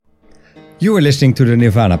You are listening to the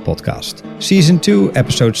Nirvana podcast, Season 2,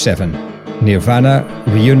 Episode 7, Nirvana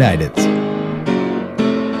Reunited.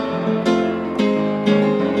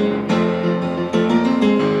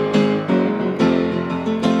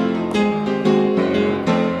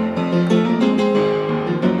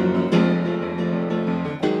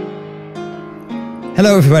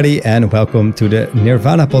 Hello everybody and welcome to the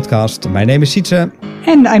Nirvana podcast. My name is Sietse.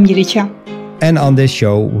 And I'm Jiritja. And on this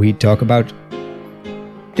show we talk about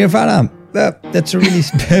Nirvana. That's a really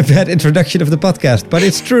bad introduction of the podcast, but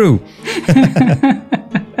it's true.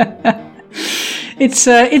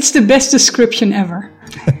 It's the best description ever.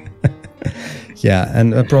 Yeah,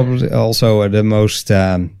 and probably also the most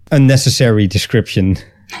unnecessary description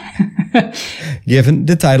given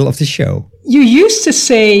the title of the show. You used to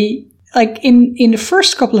say, like in the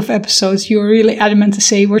first couple of episodes, you were really adamant to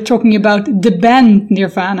say we're talking about the band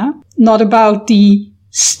Nirvana, not about the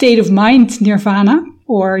state of mind Nirvana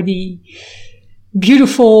or the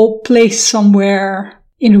beautiful place somewhere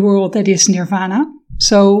in the world that is Nirvana.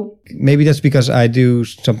 So maybe that's because I do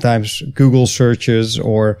sometimes Google searches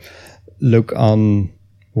or look on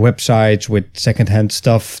websites with secondhand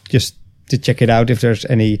stuff just to check it out if there's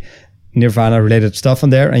any Nirvana related stuff on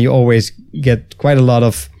there. And you always get quite a lot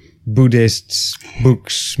of Buddhist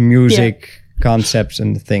books, music, concepts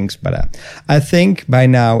and things. But I think by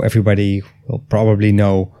now everybody will probably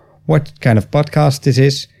know what kind of podcast this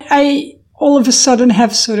is. I all of a sudden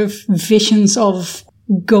have sort of visions of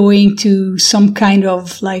going to some kind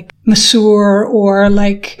of like masseur or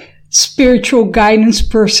like spiritual guidance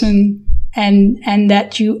person and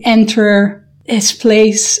that you enter his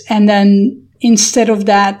place and then instead of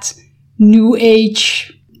that new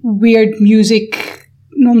age weird music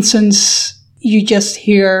nonsense, you just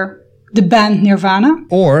hear the band Nirvana.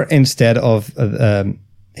 Or instead of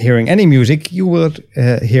hearing any music, you will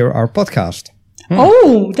hear our podcast.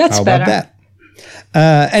 Oh, that's How better. About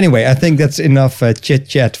that? Anyway, I think that's enough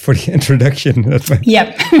chit-chat for the introduction.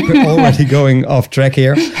 Yep. We're already going off track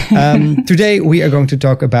here. Today, we are going to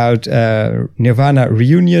talk about Nirvana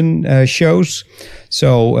reunion shows.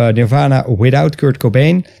 So, Nirvana without Kurt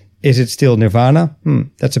Cobain. Is it still Nirvana?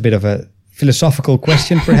 That's a bit of a philosophical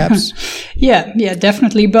question, perhaps. Yeah,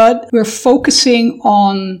 definitely. But we're focusing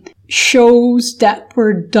on shows that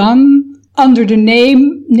were done under the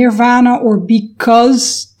name Nirvana or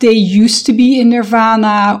because they used to be in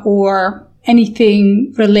Nirvana or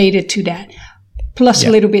anything related to that. Plus a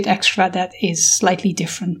little bit extra that is slightly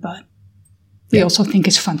different, but we also think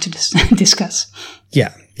it's fun to discuss.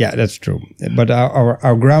 Yeah, that's true. But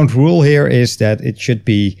our ground rule here is that it should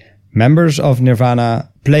be members of Nirvana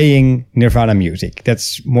playing Nirvana music.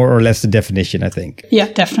 That's more or less the definition, I think. Yeah,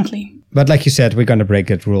 definitely. But like you said, we're going to break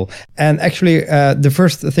that rule. And actually, the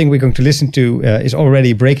first thing we're going to listen to is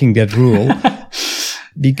already breaking that rule.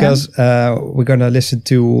 Because we're going to listen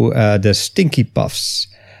to the Stinky Puffs.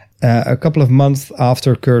 A couple of months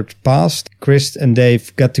after Kurt passed, Chris and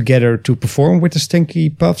Dave got together to perform with the Stinky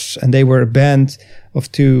Puffs. And they were a band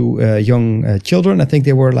of two young children. I think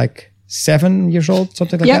they were like 7 years old,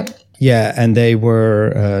 something like that. Yeah, and they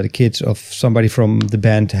were the kids of somebody from the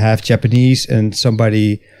band, half Japanese, and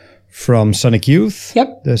somebody from Sonic Youth,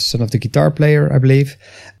 the son of the guitar player, I believe.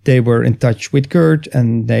 They were in touch with Kurt,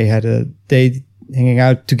 and they had a day hanging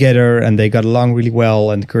out together, and they got along really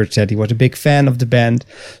well. And Kurt said he was a big fan of the band.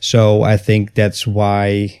 So I think that's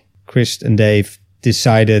why Chris and Dave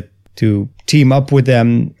decided to team up with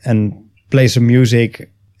them and play some music.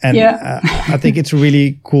 And I think it's a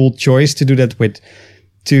really cool choice to do that with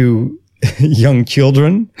two young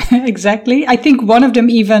children. Exactly. I think one of them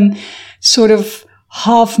even sort of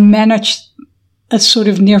half managed a sort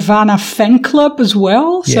of Nirvana fan club as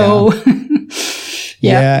well. So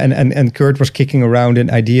and Kurt was kicking around an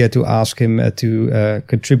idea to ask him to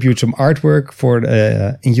contribute some artwork for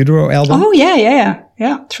the In Utero album. Oh,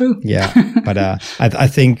 yeah, true. Yeah, but I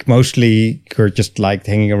think mostly Kurt just liked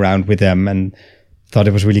hanging around with them and thought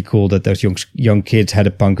it was really cool that those young kids had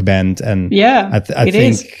a punk band. And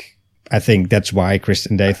I think that's why Chris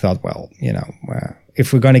and Dave thought, well,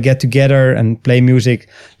 if we're going to get together and play music,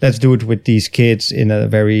 let's do it with these kids in a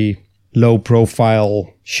very low profile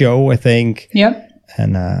show, I think. Yep.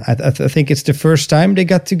 And I think it's the first time they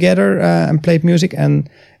got together and played music. And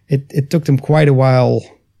it took them quite a while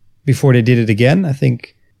before they did it again. I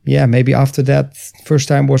think, maybe after that first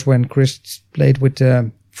time was when Chris played with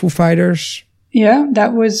Foo Fighters. Yeah,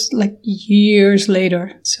 that was like years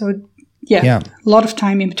later. So a lot of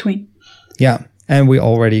time in between. Yeah, and we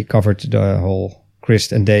already covered the whole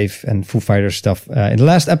Chris and Dave and Foo Fighters stuff in the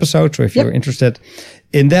last episode. So if you're interested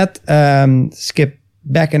in that, skip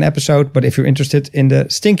back an episode. But if you're interested in the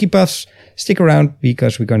Stinky Puffs, stick around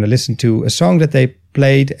because we're going to listen to a song that they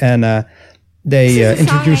played and they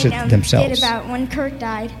introduce it themselves. Did about when Kurt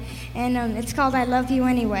died, and it's called "I Love You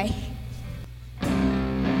Anyway."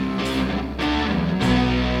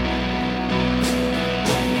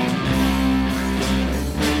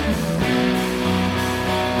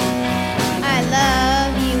 I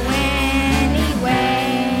love you anyway.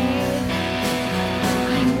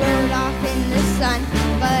 You rode off in the sun,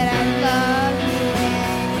 but I love you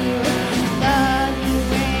anyway. Love you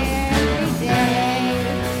every day.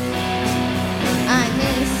 I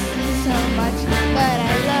miss you so much, but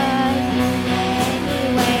I love you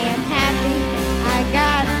anyway. I'm happy I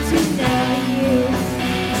got to know you.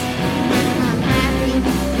 I'm happy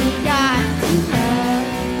we got to know.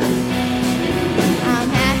 I'm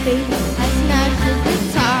happy I smashed the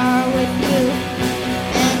guitar with you,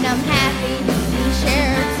 and I'm happy we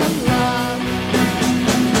shared some love.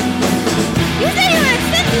 You said you were gonna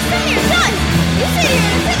send me some of your guns. You said you were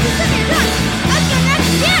gonna send me some of your guns. Let's go back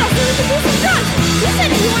to Seattle so we can do some drugs. You said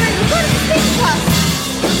you wanted to go to the Stinky Puffs.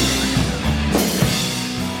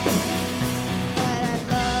 But I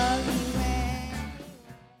love you anyway.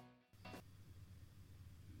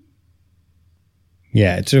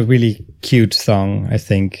 Yeah, it's a really cute song, I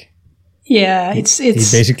think. Yeah, it's He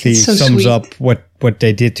basically it's so sums sweet. up what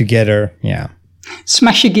they did together. Yeah.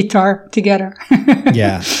 Smash a guitar together.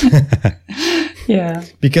 Yeah. Yeah.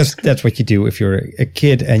 Because that's what you do if you're a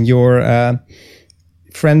kid and you're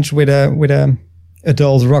friends with a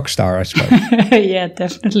adult rock star, I suppose. Yeah,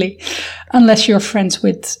 definitely. Unless you're friends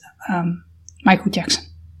with Michael Jackson.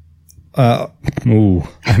 I'm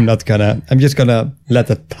just gonna let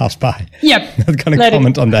that pass by. Yep. Not gonna Let it-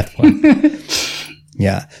 comment on that one.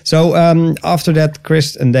 Yeah. So after that,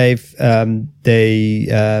 Chris and Dave, they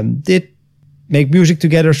did make music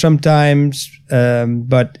together sometimes,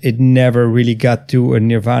 but it never really got to a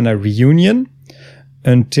Nirvana reunion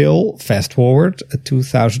until fast forward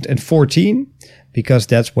 2014, because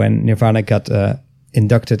that's when Nirvana got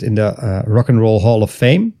inducted in the Rock and Roll Hall of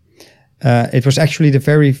Fame. It was actually the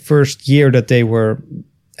very first year that they were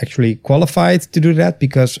actually qualified to do that,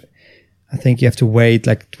 because I think you have to wait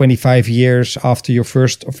like 25 years after your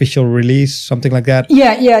first official release, something like that.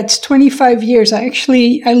 Yeah, it's 25 years. I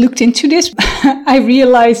looked into this. I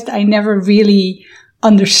realized I never really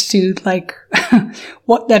understood like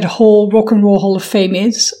what that whole Rock and Roll Hall of Fame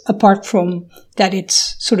is, apart from that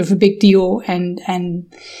it's sort of a big deal and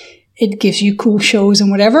it gives you cool shows and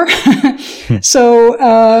whatever. So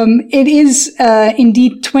it is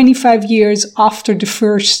indeed 25 years after the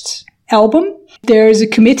first album. There's a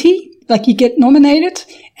committee, like you get nominated,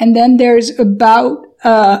 and then there's about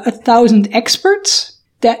 1,000 experts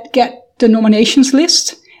that get the nominations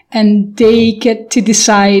list, and they get to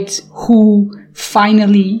decide who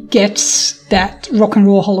finally gets that Rock and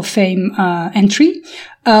Roll Hall of Fame entry.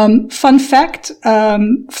 Fun fact,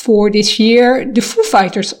 for this year, the Foo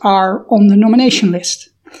Fighters are on the nomination list.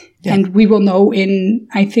 Yeah. And we will know in,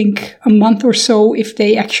 I think, a month or so if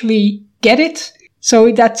they actually get it.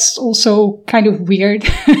 So that's also kind of weird.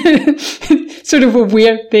 Sort of a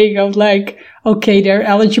weird thing of like, okay, they're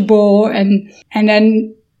eligible and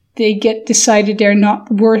then they get decided they're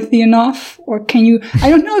not worthy enough. Or can you,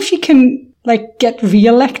 I don't know if you can like get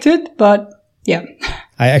reelected, but yeah.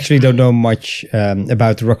 I actually don't know much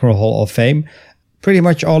about the Rock and Roll Hall of Fame. Pretty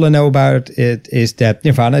much all I know about it is that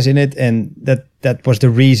Nirvana is in it, and that was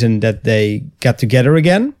the reason that they got together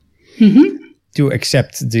again to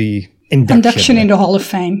accept the induction in the Hall of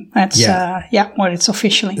Fame. That's what it's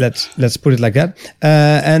officially. Let's put it like that.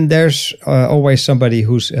 And there's always somebody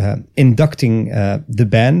who's inducting the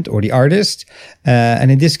band or the artist,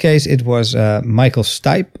 and in this case it was Michael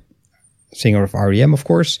Stipe, singer of R.E.M., of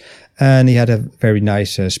course, and he had a very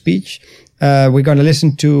nice speech. We're going to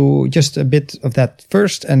listen to just a bit of that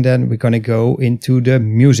first, and then we're going to go into the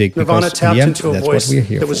music. Nirvana because tapped in the end, into a that's voice what we're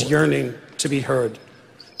here that was for. yearning to be heard.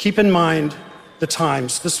 Keep in mind the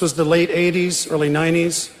times. This was the late 80s, early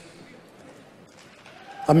 90s.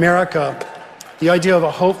 America, the idea of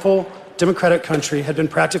a hopeful, democratic country, had been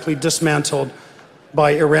practically dismantled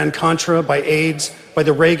by Iran-Contra, by AIDS, by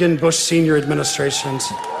the Reagan-Bush senior administrations.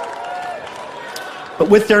 But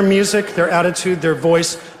with their music, their attitude, their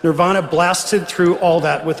voice, Nirvana blasted through all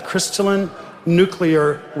that with crystalline,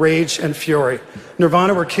 nuclear rage and fury.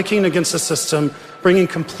 Nirvana were kicking against the system, bringing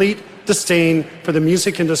complete disdain for the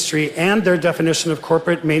music industry and their definition of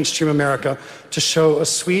corporate mainstream America to show a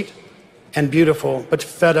sweet and beautiful but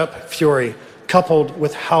fed-up fury, coupled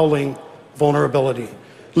with howling vulnerability.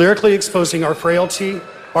 Lyrically exposing our frailty,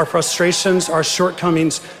 our frustrations, our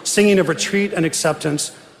shortcomings, singing of retreat and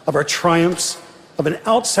acceptance, of our triumphs, of an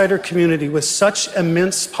outsider community with such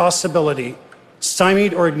immense possibility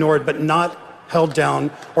stymied or ignored, but not held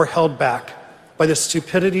down or held back by the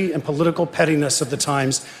stupidity and political pettiness of the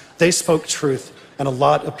times. They spoke truth, and a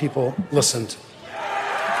lot of people listened.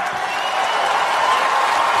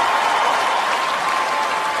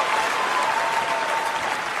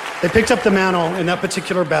 They picked up the mantle in that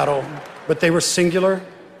particular battle, but they were singular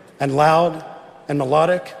and loud and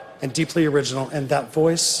melodic and deeply original. And that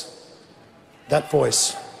voice,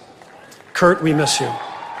 Kurt, we miss you.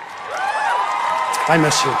 I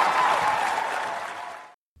miss you.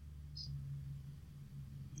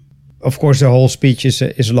 Of course, the whole speech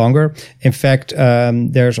is longer. In fact,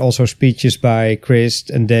 there's also speeches by Chris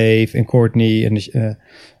and Dave and Courtney and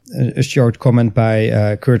a short comment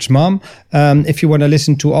by Kurt's mom. If you want to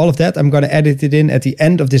listen to all of that, I'm going to edit it in at the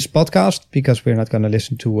end of this podcast because we're not going to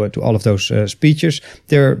listen to all of those speeches.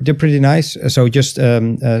 They're pretty nice. So just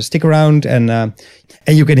stick around and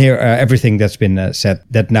you can hear everything that's been said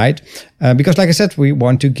that night. Because like I said, we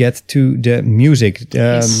want to get to the music.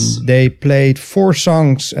 Yes. They played 4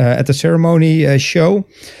 songs at the ceremony show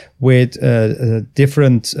with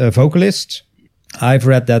different vocalists. I've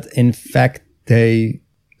read that, in fact, they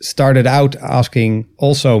started out asking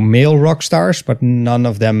also male rock stars, but none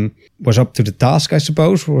of them was up to the task, I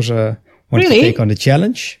suppose, wanted to take on the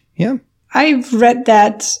challenge. Yeah. I've read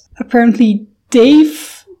that apparently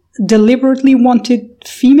Dave deliberately wanted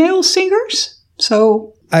female singers.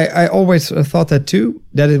 So I always thought that too,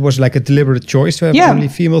 that it was like a deliberate choice to have only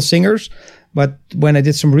female singers. But when I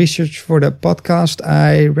did some research for the podcast,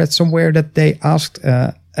 I read somewhere that they asked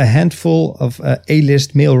a handful of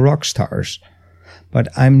A-list male rock stars. But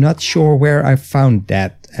I'm not sure where I found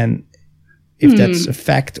that and if that's a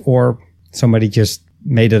fact or somebody just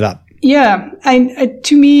made it up. Yeah,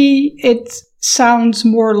 to me, it sounds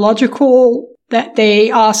more logical that they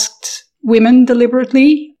asked women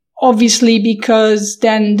deliberately. Obviously, because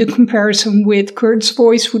then the comparison with Kurt's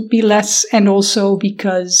voice would be less, and also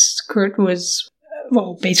because Kurt was,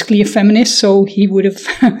 basically a feminist, so he would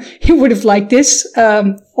have liked this,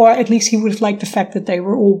 or at least he would have liked the fact that they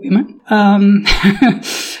were all women. I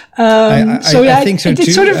think so too.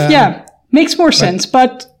 It sort of makes more sense.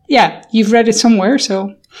 But yeah, you've read it somewhere,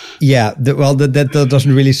 so. Yeah, that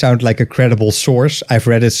doesn't really sound like a credible source. I've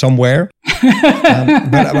read it somewhere.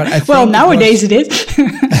 But I think nowadays it is.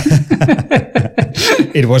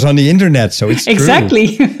 It was on the internet, so it's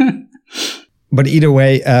exactly. True. But either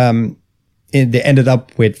way, they ended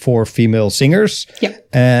up with 4 female singers. Yeah.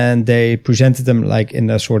 And they presented them like in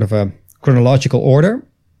a sort of a chronological order.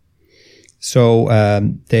 So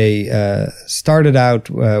they started out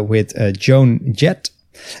with Joan Jett,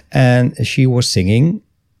 and she was singing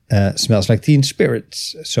Smells Like Teen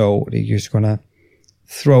Spirits. So they're just going to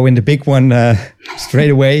throw in the big one straight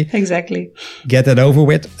away. Exactly. Get that over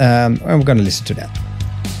with. And we're going to listen to that.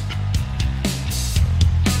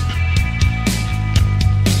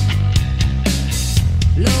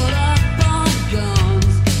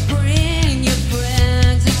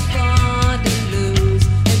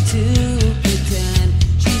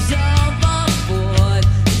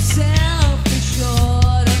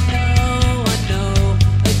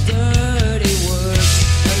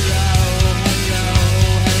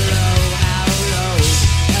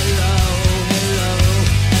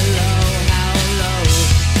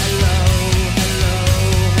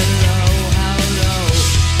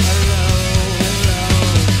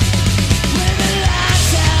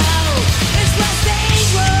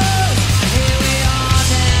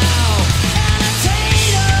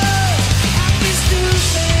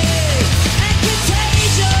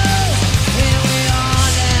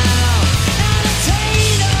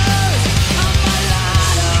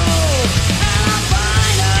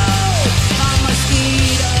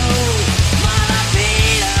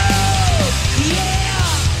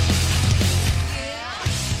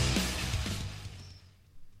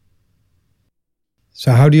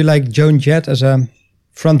 So how do you like Joan Jett as a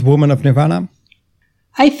front woman of Nirvana?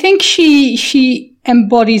 I think she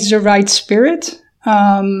embodies the right spirit.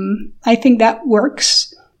 I think that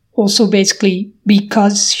works. Also, basically,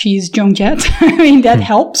 because she's Joan Jett. I mean, that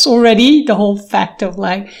helps already. The whole fact of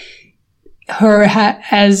like her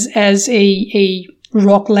as a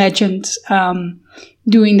rock legend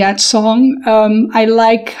doing that song. I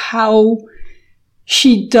like how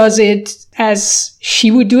she does it as she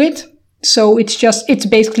would do it. So it's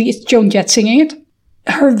basically Joan Jett singing it.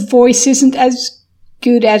 Her voice isn't as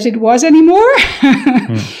good as it was anymore.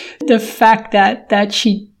 The fact that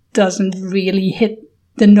she doesn't really hit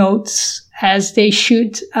the notes as they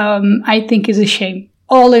should, I think is a shame.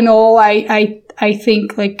 All in all, I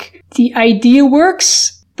think like the idea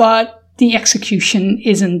works, but the execution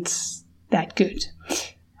isn't that good.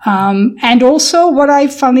 And also what I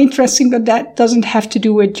found interesting, but that doesn't have to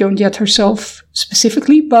do with Joan Jett herself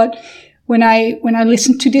specifically, but when I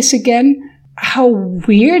listened to this again, how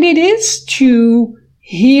weird it is to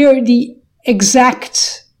hear the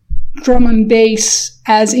exact drum and bass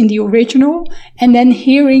as in the original, and then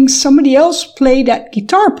hearing somebody else play that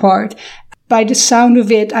guitar part. By the sound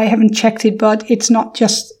of it, I haven't checked it, but it's not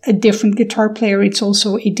just a different guitar player, it's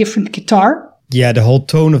also a different guitar. Yeah, the whole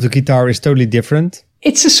tone of the guitar is totally different.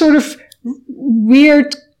 It's a sort of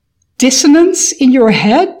weird dissonance in your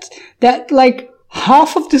head that like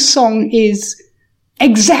half of the song is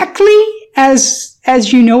exactly as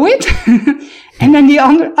you know it. And then the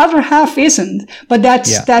other half isn't. But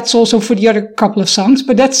that's also for the other couple of songs.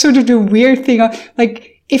 But that's sort of the weird thing.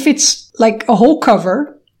 Like, if it's like a whole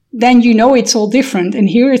cover, then you know it's all different. And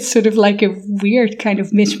here it's sort of like a weird kind of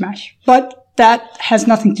mismatch. But that has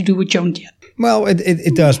nothing to do with Joan Jett. Well,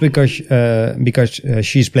 it does because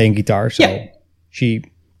she's playing guitar. So she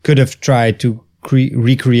could have tried to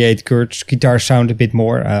recreate Kurt's guitar sound a bit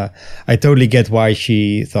more. I totally get why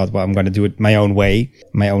she thought, well, I'm going to do it my own way,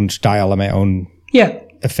 my own style and my own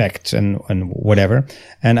effects and whatever.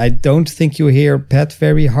 And I don't think you hear Pat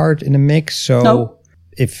very hard in the mix. So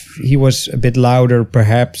if he was a bit louder,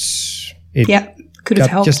 perhaps it could have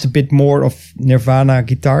helped. Just a bit more of Nirvana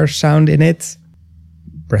guitar sound in it,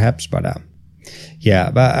 perhaps. But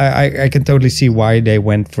but I can totally see why they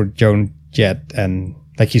went for Joan Jett. And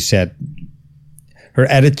like you said, her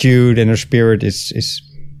attitude and her spirit is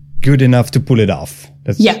good enough to pull it off.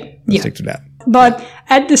 Let's stick to that. But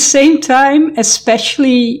at the same time,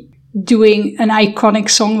 especially doing an iconic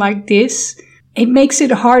song like this, it makes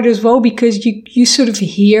it hard as well because you sort of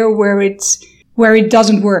hear where it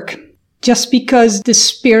doesn't work. Just because the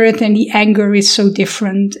spirit and the anger is so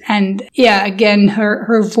different. And again,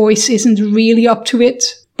 her voice isn't really up to it.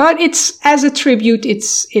 But it's, as a tribute,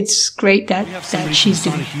 it's great that she's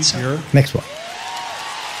doing it. So. Next one.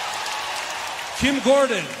 Kim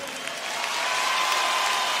Gordon.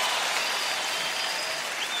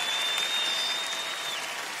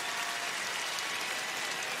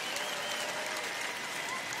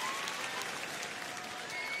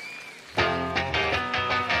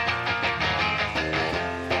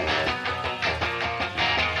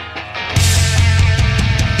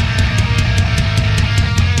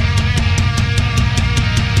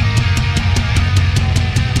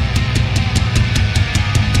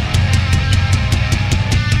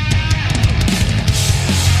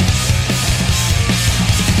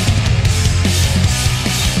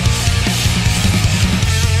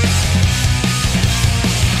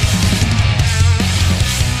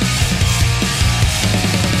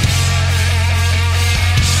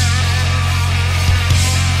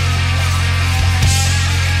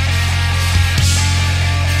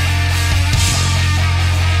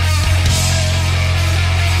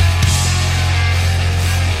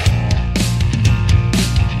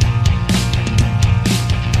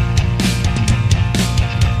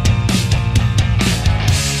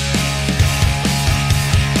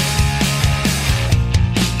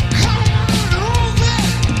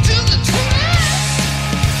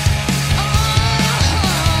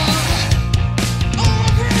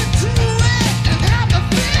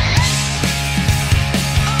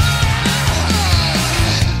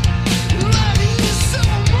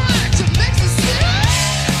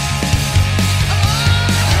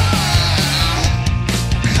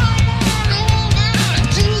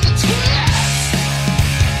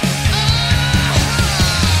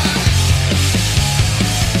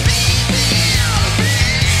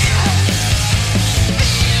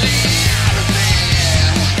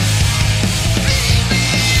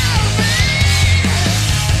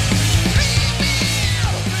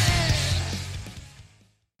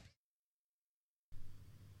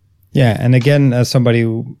 Yeah, and again, as somebody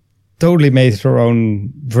who totally made her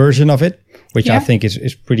own version of it, which I think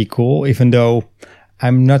is pretty cool, even though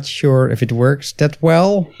I'm not sure if it works that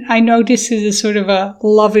well. I know this is a sort of a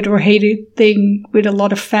love it or hate it thing with a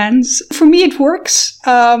lot of fans. For me, it works,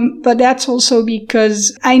 but that's also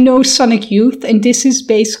because I know Sonic Youth, and this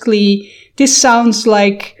sounds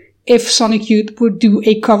like if Sonic Youth would do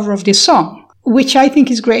a cover of this song, which I think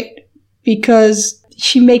is great because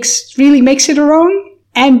she really makes it her own.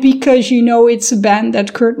 And because, it's a band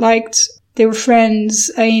that Kurt liked, they were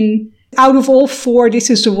friends. I mean, out of all four, this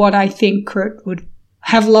is the one I think Kurt would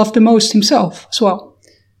have loved the most himself as well.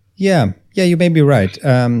 Yeah, you may be right.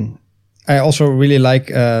 I also really like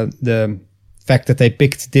the fact that they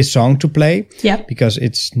picked this song to play. Yeah. Because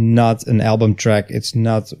it's not an album track. It's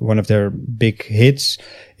not one of their big hits.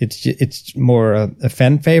 It's more a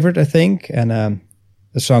fan favorite, I think. And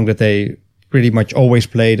a song that they pretty much always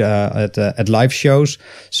played at live shows.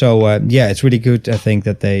 So it's really good. I think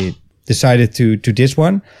that they decided to this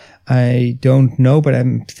one. I don't know, but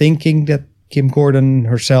I'm thinking that Kim Gordon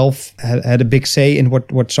herself had a big say in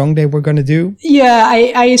what song they were going to do. Yeah,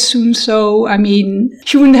 I assume so. I mean,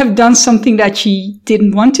 she wouldn't have done something that she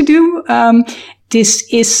didn't want to do. This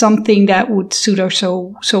is something that would suit her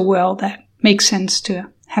so well that makes sense to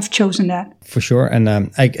have chosen that. For sure. And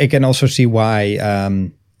I can also see why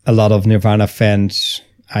a lot of Nirvana fans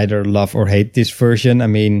either love or hate this version. I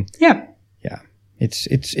mean, yeah,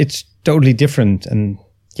 it's totally different. And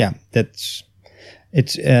yeah, it's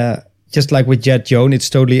just like with Jet Joan, it's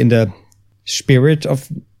totally in the spirit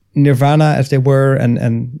of Nirvana as they were,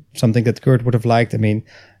 and something that Kurt would have liked. I mean,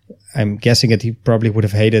 I'm guessing that he probably would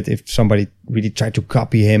have hated if somebody really tried to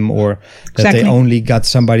copy him, or that they only got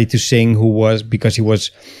somebody to sing because he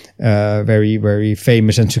was very, very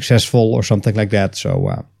famous and successful or something like that. So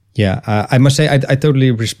I must say I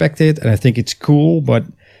totally respect it, and I think it's cool, but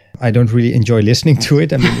I don't really enjoy listening to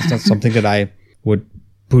it. I mean, it's not something that I would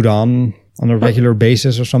put on a regular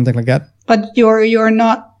basis or something like that. But you're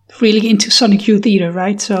not really into Sonic Youth either,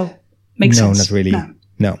 right? So makes sense. No, not really.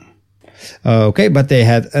 No. Okay, but they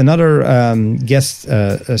had another guest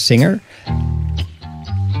singer.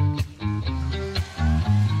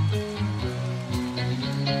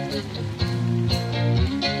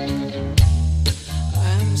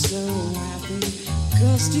 I'm so happy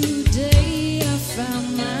 'cause today I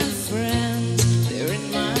found my friends. They're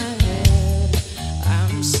in my head.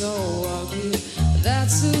 I'm so ugly,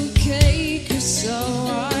 that's okay, 'cause so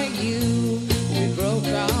are you. We broke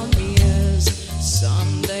our mirrors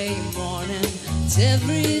Sunday morning. It's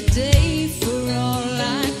every day for all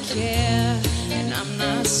I care, and I'm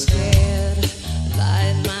not scared.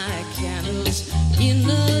 Light my candles in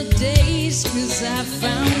the days, 'cause I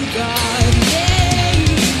found God. Yeah,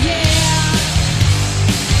 yeah.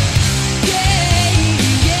 Yeah,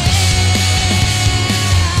 yeah.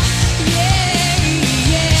 Yeah,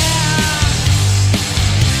 yeah.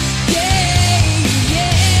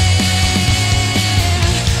 Yeah,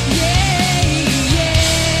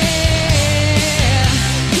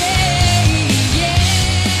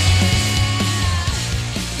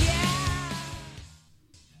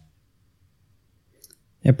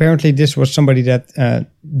 Apparently, this was somebody that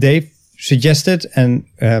Dave suggested, and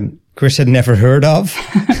Chris had never heard of.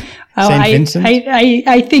 St. Vincent.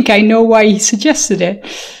 I think I know why he suggested it.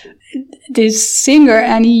 This singer,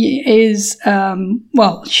 Annie, is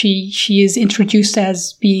she is introduced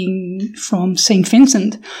as being from St.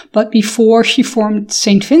 Vincent, but before she formed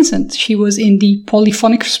St. Vincent, she was in the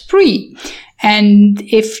Polyphonic Spree. And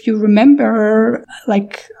if you remember,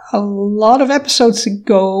 like a lot of episodes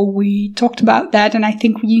ago, we talked about that, and I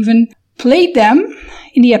think we even played them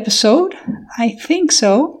in the episode. I think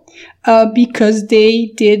so, because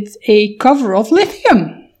they did a cover of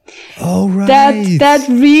Lithium. Oh, right. That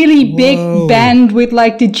really big band with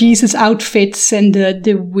like the Jesus outfits and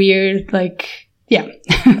the weird, like, yeah.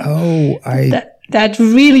 Oh, that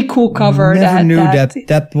really cool cover. Never knew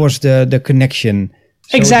that was the connection.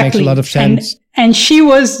 So exactly. It makes a lot of sense. And she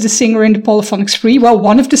was the singer in the Polyphonic Spree. Well,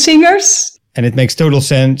 one of the singers. And it makes total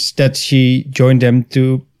sense that she joined them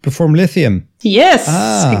to perform Lithium. Yes,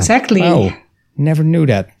 exactly. Wow. Never knew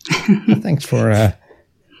that. Thanks for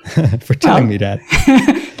telling me that.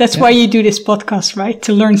 That's why you do this podcast, right?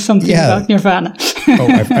 To learn something about Nirvana.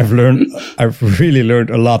 I've really learned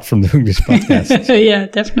a lot from doing this podcast. Yeah,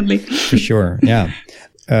 definitely. For sure, yeah.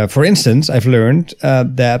 For instance, I've learned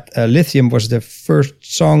that Lithium was the first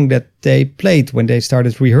song that they played when they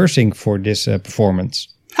started rehearsing for this performance.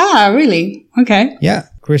 Ah, really? Okay. Yeah,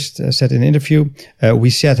 Chris said in an interview, we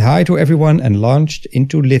said hi to everyone and launched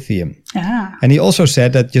into Lithium. Ah. And he also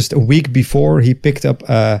said that just a week before he picked up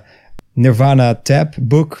a Nirvana tab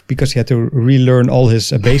book because he had to relearn all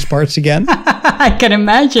his bass parts again. I can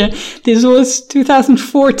imagine. This was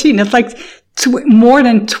 2014. It's like more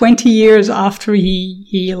than 20 years after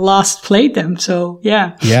he last played them. So,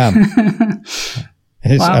 yeah. Yeah.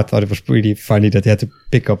 Wow. I thought it was pretty funny that he had to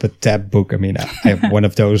pick up a tab book. I mean, I have one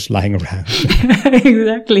of those lying around.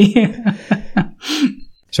 Exactly.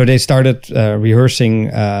 So they started rehearsing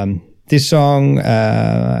this song.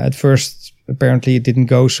 At first, apparently it didn't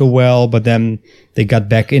go so well, but then they got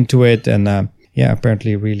back into it and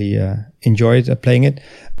apparently really enjoyed playing it.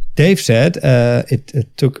 Dave said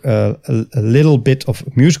it took a little bit of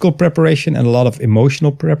musical preparation and a lot of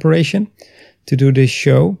emotional preparation to do this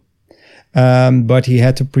show. But he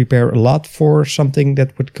had to prepare a lot for something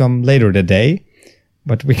that would come later that day.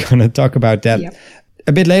 But we're going to talk about that. Yep.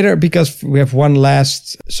 a bit later, because we have one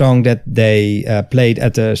last song that they played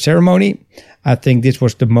at the ceremony. I think this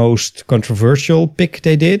was the most controversial pick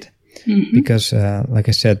they did, because, like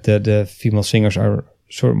I said, the female singers are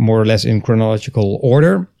sort of more or less in chronological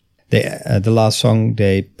order. The last song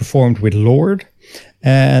they performed with Lorde,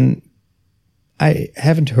 and I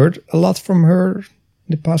haven't heard a lot from her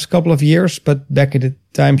in the past couple of years, but back at the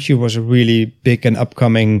time she was a really big and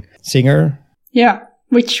upcoming singer. Yeah,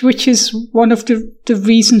 which is one of the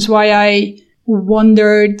reasons why I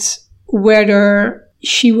wondered whether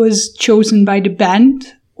she was chosen by the band,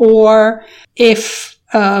 or if,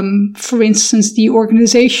 for instance, the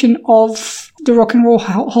organization of the Rock and Roll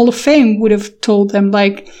Hall of Fame would have told them,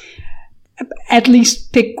 like, at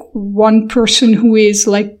least pick one person who is,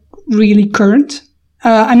 like, really current.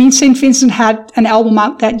 I mean, St. Vincent had an album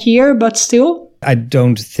out that year, but still. I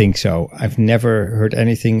don't think so. I've never heard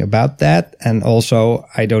anything about that. And also,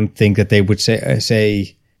 I don't think that they would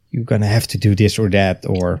say you're going to have to do this or that,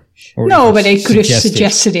 or no, but they could have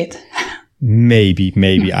suggested it. Maybe.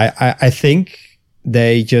 I think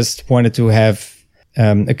they just wanted to have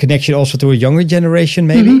a connection also to a younger generation,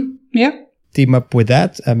 maybe. Yeah. Team up with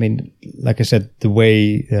that. I mean, like I said, the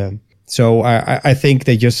way... so I think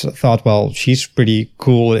they just thought, well, she's pretty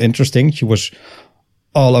cool and interesting. She was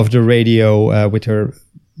all over the radio with her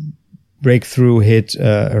breakthrough hit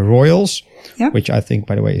Royals, which I think,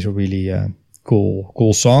 by the way, is a really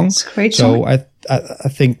cool song. It's a great song. So I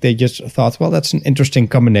think they just thought, well, that's an interesting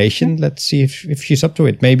combination. Let's see if she's up to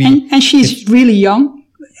it. Maybe. And she's really young.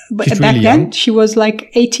 But back really then, young. she was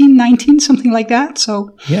like 18, 19, something like that.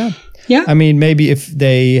 So yeah. Yeah. I mean, maybe if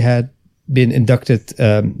they had been inducted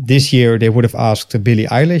this year, they would have asked Billie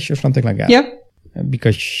Eilish or something like that. Yeah.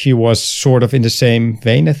 Because she was sort of in the same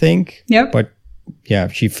vein, I think. Yeah. But yeah,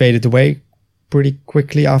 she faded away pretty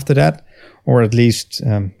quickly after that, or at least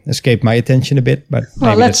escaped my attention a bit. But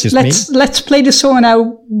well, maybe that's just me. Let's play the song and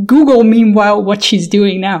I'll Google meanwhile what she's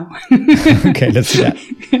doing now. Okay, let's do that.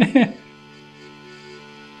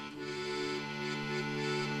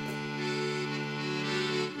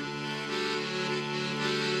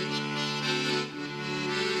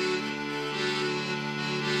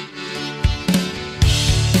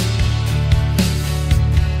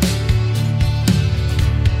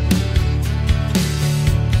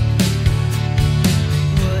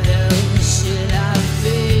 What else should I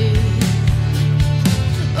be?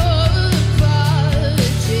 All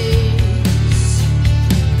apologies.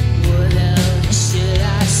 What else should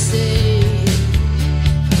I say?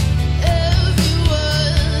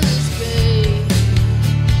 Everyone is great.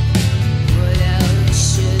 What else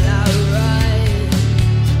should I write?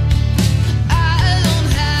 I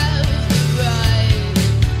don't have the right.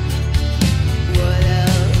 What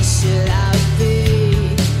else should I be?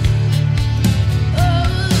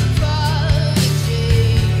 All apologies.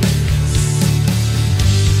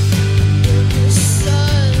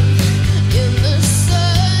 In the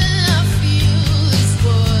sun, I feel this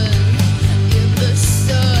one. In the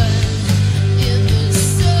sun, in the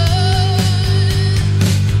sun.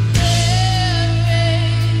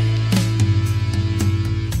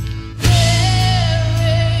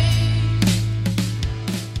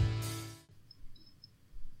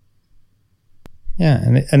 Yeah,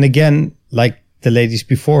 and again, like the ladies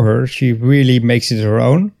before her, she really makes it her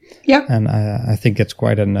own. Yeah. And I think that's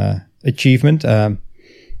quite an achievement. I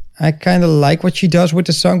kind of like what she does with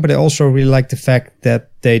the song, but I also really like the fact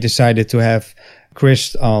that they decided to have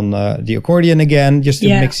Chris on the accordion again, just to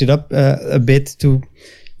mix it up a bit, to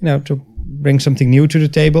to bring something new to the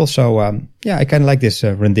table. So I kind of like this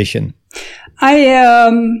rendition.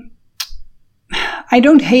 I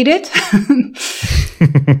don't hate it.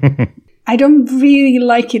 I don't really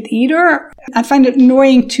like it either. I find it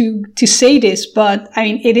annoying to say this, but I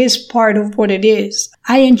mean, it is part of what it is.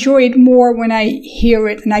 I enjoy it more when I hear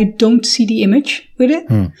it and I don't see the image with it,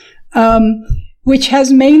 which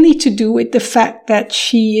has mainly to do with the fact that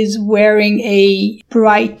she is wearing a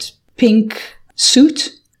bright pink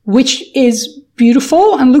suit, which is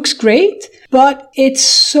beautiful and looks great, but it's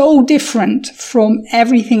so different from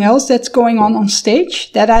everything else that's going on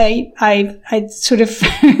stage that I sort of,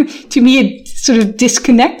 to me, it sort of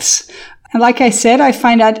disconnects. And like I said, I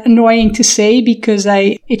find that annoying to say because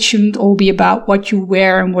it shouldn't all be about what you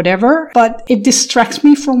wear and whatever, but it distracts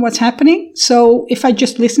me from what's happening. So if I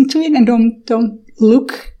just listen to it and don't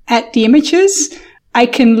look at the images, I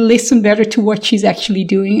can listen better to what she's actually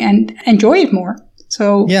doing and enjoy it more.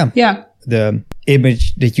 So yeah. The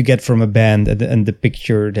image that you get from a band and the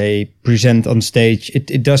picture they present on stage,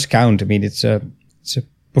 it does count. I mean, it's a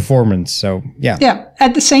performance. So yeah. Yeah.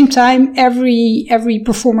 At the same time, every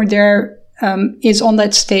performer there is on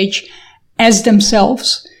that stage as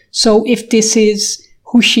themselves. So if this is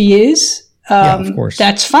who she is, of course.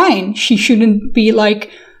 that's fine. She shouldn't be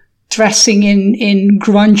like dressing in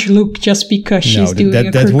grunge look just because she's doing a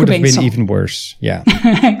Kurt that would have Cobain been song. even worse. Yeah.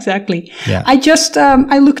 Exactly. Yeah. I just,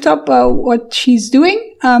 I looked up what she's doing.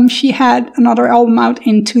 She had another album out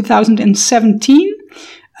in 2017,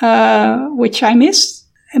 which I missed.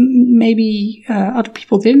 Maybe other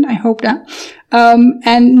people didn't. I hope that.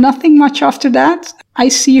 And nothing much after that. I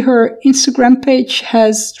see her Instagram page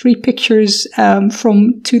has 3 pictures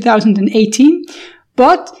from 2018,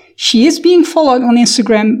 but she is being followed on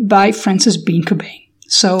Instagram by Frances Bean Cobain.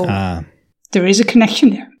 So there is a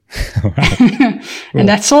connection there. And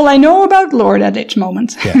that's all I know about Lorde at this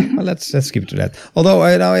moment. Yeah, well, let's keep it to that. Although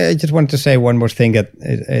I just wanted to say one more thing that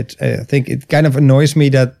I think it kind of annoys me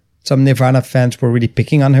that some Nirvana fans were really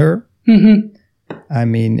picking on her. Mm-hmm. I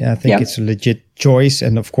mean, I think it's a legit choice.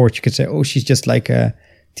 And of course you could say, oh, she's just like a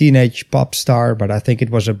teenage pop star. But I think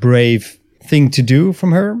it was a brave thing to do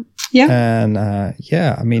from her. Yeah. And I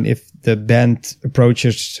mean, if the band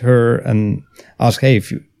approaches her and asks, hey,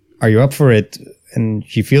 are you up for it? And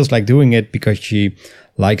she feels like doing it because she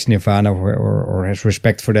likes Nirvana or has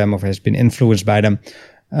respect for them or has been influenced by them.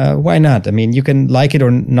 Why not? I mean, you can like it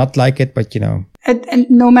or not like it, but you know. And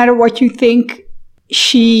no matter what you think,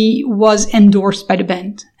 she was endorsed by the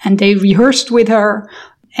band and they rehearsed with her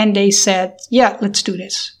and they said, yeah, let's do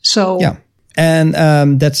this. So yeah. And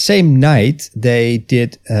that same night they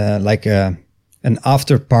did like an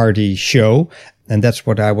after party show. And that's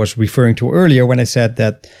what I was referring to earlier when I said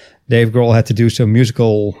that Dave Grohl had to do some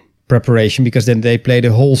musical preparation because then they played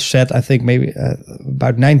a whole set, I think maybe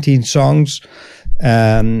about 19 songs.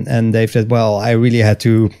 And Dave said, well, I really had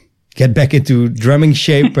to get back into drumming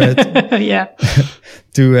shape yeah.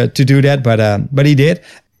 to do that. But he did.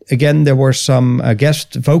 Again, there were some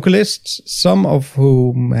guest vocalists, some of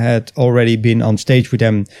whom had already been on stage with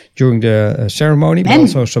them during the ceremony, but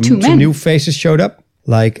also some new faces showed up,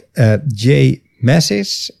 like Jay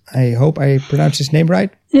Mascis. I hope I pronounced his name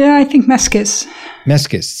right. Yeah, I think Mascis.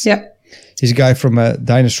 Mascis. Yeah. He's a guy from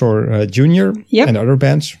Dinosaur Jr. and other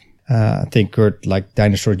bands. I think Kurt liked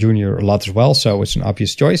Dinosaur Jr. a lot as well, so it's an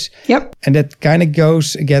obvious choice. Yep. And that kind of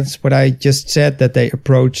goes against what I just said, that they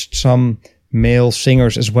approached some male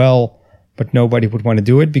singers as well, but nobody would want to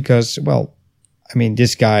do it because, well, I mean,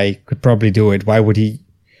 this guy could probably do it. Why would he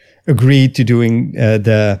agree to doing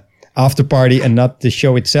the after party and not the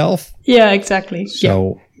show itself? Yeah, exactly.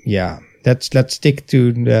 So, yeah, let's stick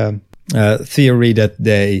to the theory that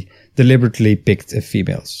they deliberately picked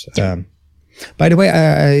females. Yeah. By the way,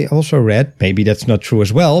 I also read, maybe that's not true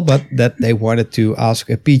as well, but that they wanted to ask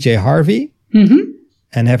PJ Harvey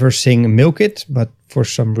and have her sing Milk It, but for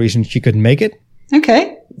some reason she couldn't make it.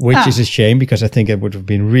 Okay. Which is a shame because I think it would have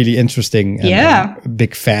been really interesting. And I'm a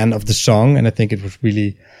big fan of the song, and I think it would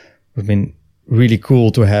have been really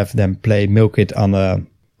cool to have them play Milk It on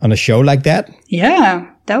a show like that. Yeah,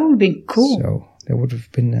 that would be cool. So that would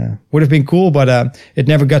have been cool, but it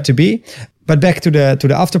never got to be. But back to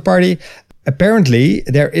the after party. Apparently,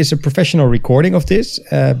 there is a professional recording of this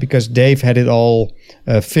because Dave had it all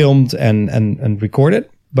filmed and recorded,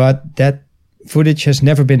 but that footage has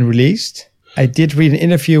never been released. I did read an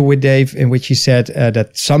interview with Dave in which he said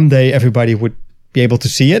that someday everybody would be able to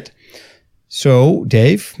see it. So,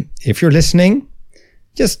 Dave, if you're listening,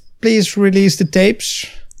 just please release the tapes.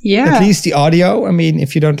 Yeah. At least the audio. I mean,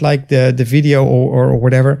 if you don't like the video or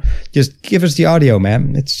whatever, just give us the audio,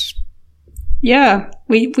 man. Yeah,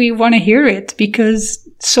 we want to hear it because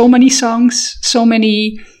so many songs, so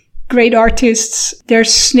many great artists.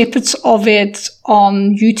 There's snippets of it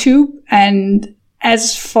on YouTube, and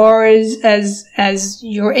as far as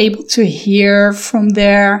you're able to hear from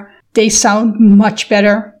there, they sound much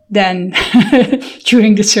better than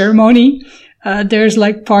during the ceremony. There's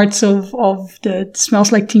like parts of the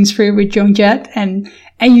Smells Like Teen Spirit with Joan Jett, and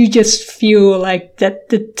you just feel like that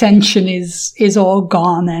the tension is all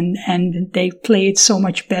gone and they play it so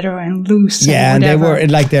much better and loose. Yeah, and they were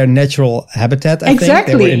in like their natural habitat, I think.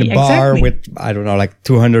 They were in a bar with, I don't know, like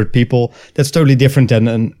 200 people. That's totally different than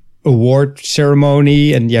an award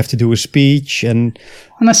ceremony, and you have to do a speech and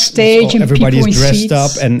on a stage and everybody is dressed seats.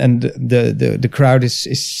 up and the crowd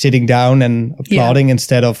is sitting down and applauding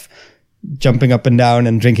instead of jumping up and down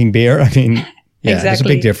and drinking beer. I mean, yeah, there's a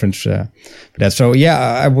big difference for that. So yeah,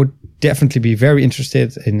 I would definitely be very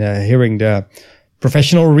interested in hearing the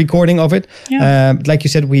professional recording of it. Yeah. Like you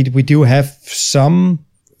said, we do have some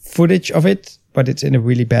footage of it, but it's in a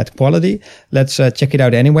really bad quality. Let's check it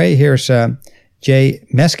out anyway. Here's Jay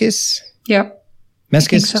Mascis. Yeah.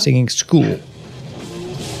 Mascis singing School.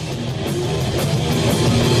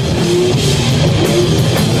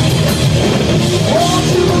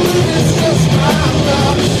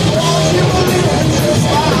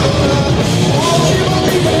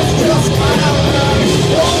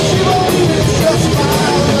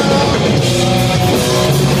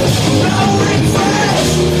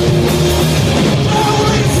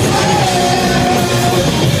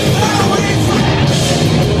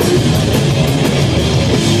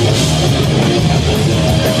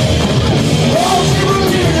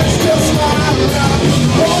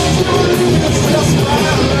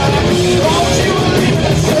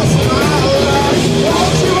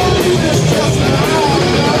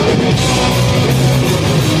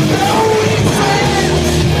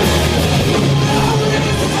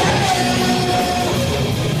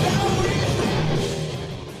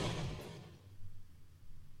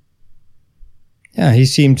 Yeah, he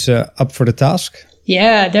seems up for the task.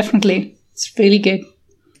 Yeah, definitely. It's really good.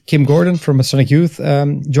 Kim Gordon from Sonic Youth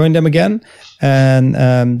joined them again,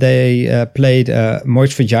 and they played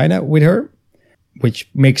Moist Vagina with her, which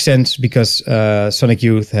makes sense because Sonic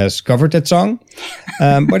Youth has covered that song.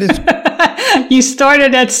 But it's You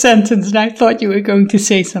started that sentence and I thought you were going to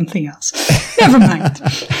say something else. Never mind.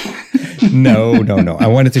 no. I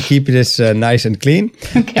wanted to keep this nice and clean,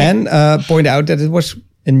 and point out that it was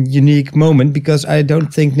a unique moment because I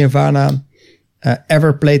don't think Nirvana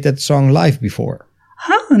ever played that song live before.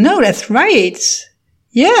 Oh, no, that's right.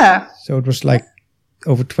 Yeah. So it was like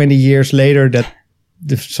over 20 years later that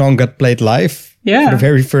the song got played live for the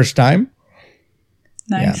very first time.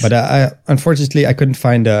 Nice. Yeah, but unfortunately I couldn't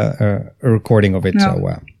find a recording of it. No.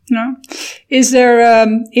 So No. Is there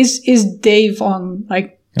is Dave on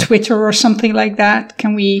like Twitter or something like that?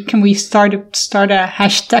 Can we start a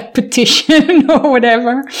hashtag petition or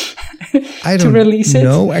whatever I to don't release it?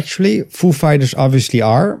 know. Actually, Foo Fighters obviously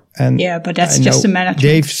are, and Yeah, but that's I just know a management.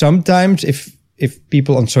 Dave sometimes, if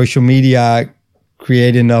people on social media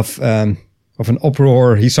create enough of an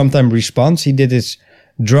uproar, he sometimes responds. He did his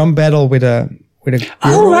drum battle with a girl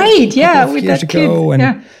Oh right, a yeah, couple of with years that ago, kid. and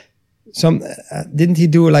Yeah. some didn't he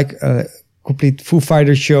do like a complete Foo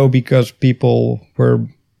Fighters show because people were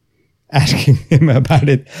asking him about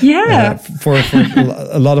it Yeah. for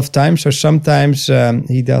a lot of time. So sometimes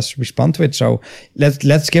he does respond to it. So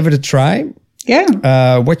let's give it a try.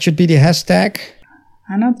 Yeah. What should be the hashtag?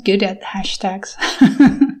 I'm not good at hashtags.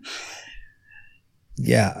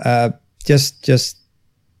 Yeah, just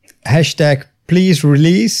hashtag please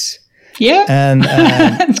release Yeah. and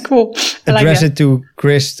That's cool. I like address that. it to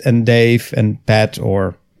Chris and Dave and Pat,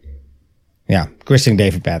 or Chris and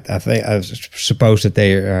Dave and Pat. I suppose that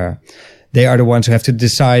they are the ones who have to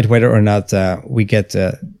decide whether or not we get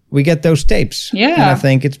those tapes. Yeah. And I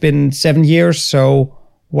think it's been 7 years, so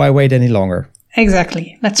why wait any longer?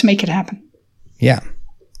 Exactly. Let's make it happen. Yeah,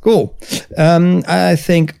 cool. I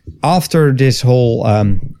think after this whole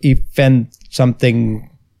event, something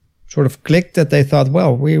sort of clicked that they thought,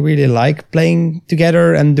 well, we really like playing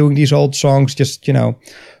together and doing these old songs, just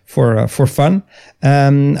for fun.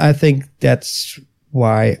 I think that's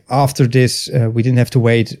why after this we didn't have to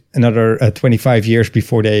wait another 25 years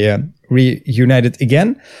before they reunited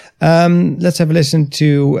again. Let's have a listen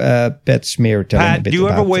to Pat Smear telling a Pat, bit do you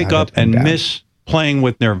ever about wake how up that went and down. miss playing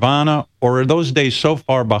with Nirvana, or are those days so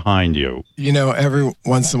far behind you? You know, every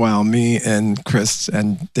once in a while, me and Chris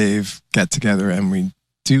and Dave get together and we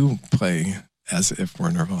do play as if we're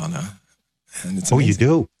Nirvana. And it's Oh, you amazing.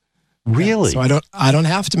 do? Really? So I don't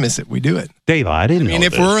have to miss it. We do it. Dave, I didn't I mean, know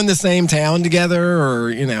if this. we're in the same town together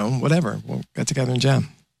or, whatever, we'll get together and jam.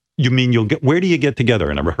 You mean where do you get together?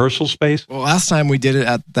 In a rehearsal space? Well, last time we did it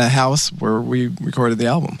at the house where we recorded the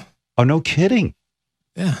album. Oh, no kidding.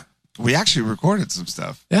 Yeah. We actually recorded some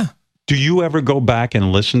stuff. Yeah. Do you ever go back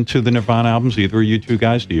and listen to the Nirvana albums, either of you two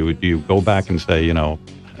guys? Do you go back and say,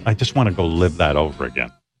 I just want to go live that over again?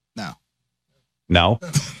 No. No?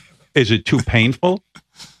 Is it too painful?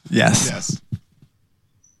 Yes. Yes.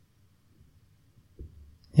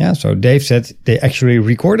 Yeah, so Dave said they actually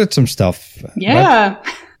recorded some stuff. Yeah.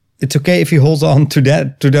 But it's okay if he holds on to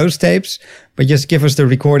those tapes, but just give us the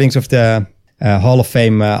recordings of the Hall of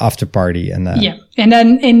Fame after party. And Yeah. And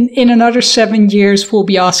then in another 7 years, we'll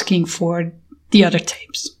be asking for the other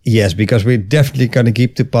tapes. yes, because we're definitely going to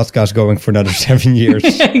keep the podcast going for another 7 years.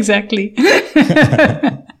 Exactly.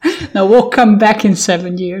 No, we'll come back in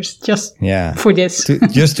 7 years just Yeah. for this.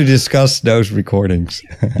 Just to discuss those recordings.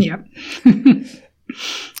 Yeah.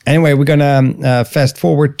 Anyway, we're going to fast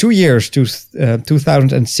forward 2 years to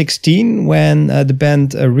 2016 when the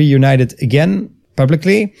band reunited again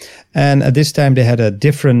publicly. And at this time they had a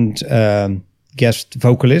different guest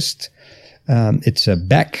vocalist. It's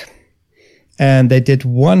Beck. And they did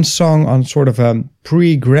one song on sort of a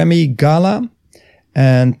pre-Grammy gala.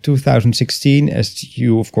 And 2016, as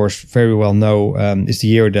you of course very well know, is the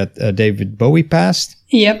year that David Bowie passed.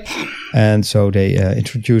 Yep. And so they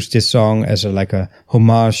introduced this song as a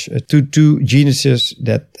homage to two geniuses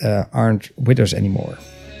that aren't with us anymore.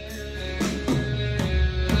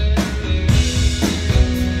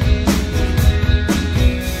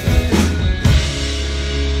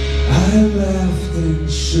 I laughed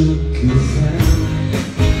and shook his hand.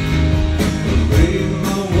 Made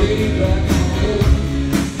my way back home.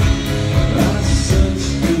 I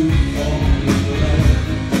searched through foreign land.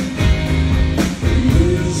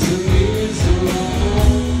 Years and years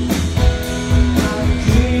along. I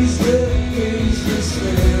gazed at ageless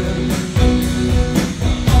land.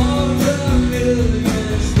 All the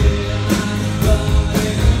millions that I thought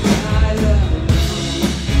and died out.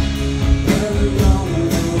 Very long.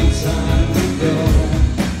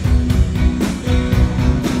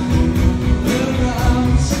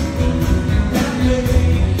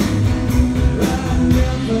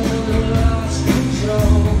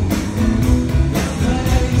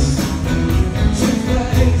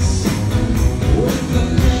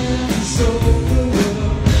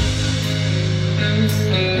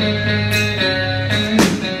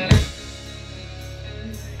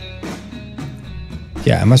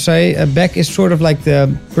 I must say, Beck is sort of like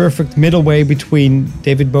the perfect middle way between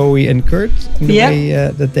David Bowie and Kurt in the way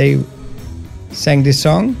that they sang this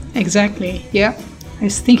song. Exactly. Yeah, I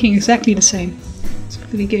was thinking exactly the same. It's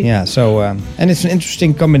really good. Yeah. So and it's an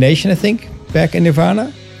interesting combination, I think, Beck and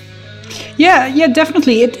Nirvana. Yeah,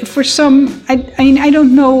 definitely. For some, I mean, I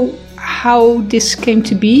don't know how this came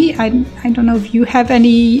to be. I don't know if you have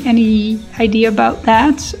any idea about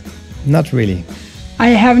that. Not really. I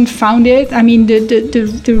haven't found it. I mean,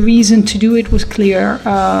 the reason to do it was clear,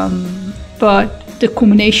 but the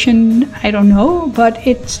combination, I don't know. But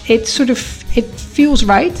it sort of feels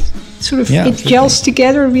right. It gels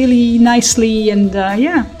together really nicely, and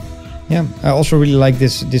yeah. Yeah, I also really like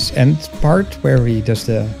this end part where he does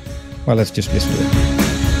the. Well, let's just listen to it.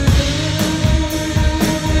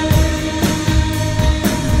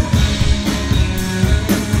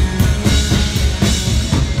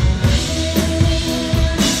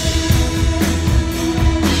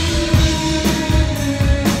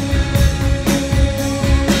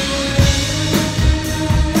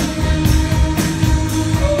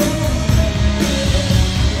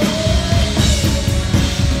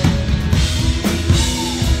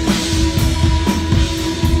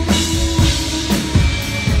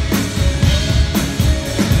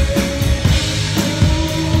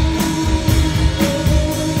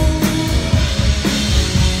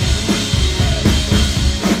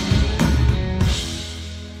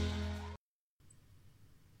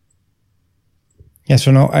 Yeah,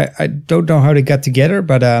 so no, I don't know how they got together,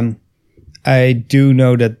 but I do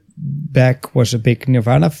know that Beck was a big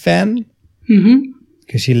Nirvana fan.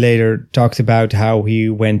 Because he later talked about how he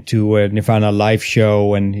went to a Nirvana live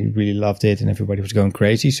show and he really loved it and everybody was going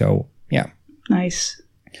crazy. So, yeah. Nice.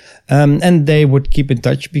 And they would keep in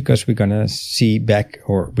touch because we're going to see Beck,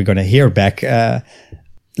 or we're going to hear Beck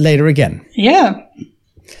later again. Yeah.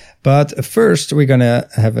 But first, we're going to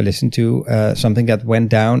have a listen to something that went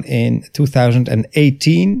down in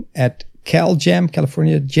 2018 at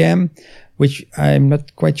California Jam, which I'm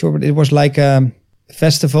not quite sure, but it was like a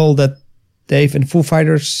festival that Dave and Foo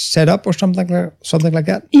Fighters set up or something like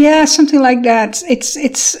that. Yeah, something like that.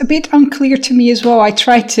 It's a bit unclear to me as well. I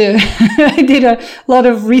tried to, I did a lot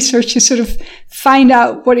of research to sort of find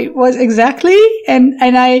out what it was exactly, and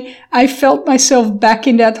I felt myself back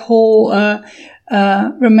in that whole.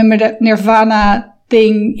 Remember that Nirvana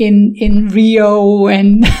thing in Rio,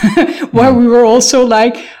 and where we were also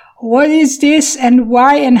like, what is this and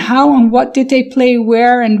why and how and what did they play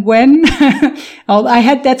where and when? I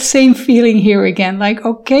had that same feeling here again. Like,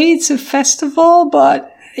 okay, it's a festival,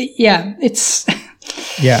 but yeah, it's...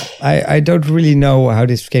 Yeah, I don't really know how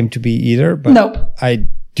this came to be either, but no. I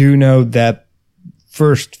do know that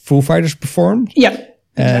first Foo Fighters performed. Yeah,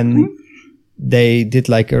 exactly. And they did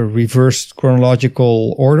like a reverse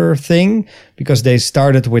chronological order thing because they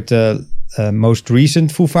started with the most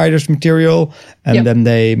recent Foo Fighters material and then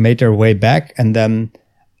they made their way back. And then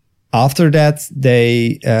after that,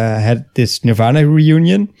 they had this Nirvana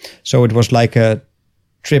reunion. So it was like a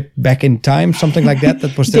trip back in time, something like that.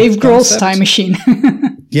 That was Dave Grohl's time machine.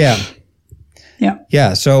 Yeah. Yeah.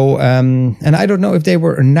 Yeah. So, and I don't know if they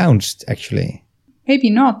were announced actually.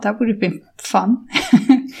 Maybe not. That would have been fun.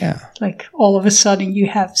 Yeah. Like all of a sudden you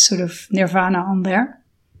have sort of Nirvana on there.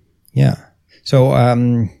 Yeah. So,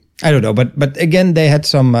 I don't know. But again, they had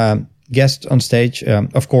some guests on stage.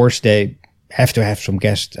 Of course, they have to have some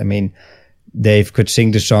guests. I mean, Dave could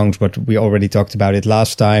sing the songs, but we already talked about it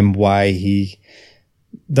last time, why he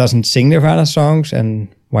doesn't sing Nirvana songs and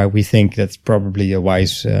why we think that's probably a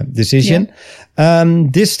wise decision. Yeah.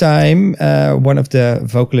 This time, one of the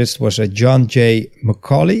vocalists was John J.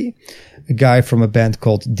 McCauley, a guy from a band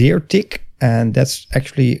called Deer Tick. And that's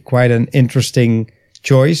actually quite an interesting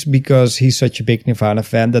choice because he's such a big Nirvana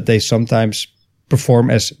fan that they sometimes perform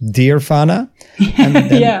as Deervana. And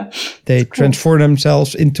then they transform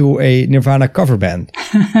themselves into a Nirvana cover band.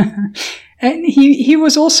 And he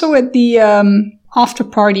was also at the after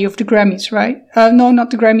party of the Grammys, right? No,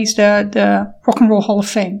 not the Grammys, the Rock and Roll Hall of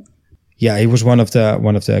Fame. Yeah, he was one of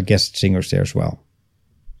the guest singers there as well.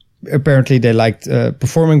 Apparently, they liked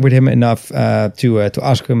performing with him enough to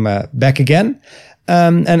ask him back again.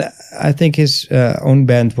 And I think his own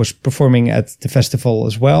band was performing at the festival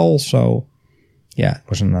as well. So, yeah, it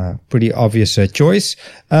was a pretty obvious choice.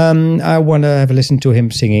 I want to have a listen to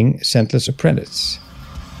him singing Scentless Apprentice.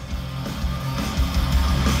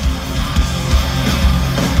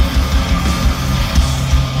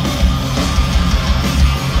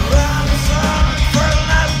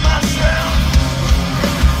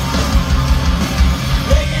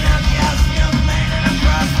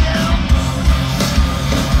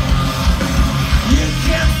 You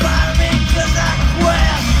can't find me 'cause I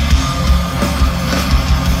quit.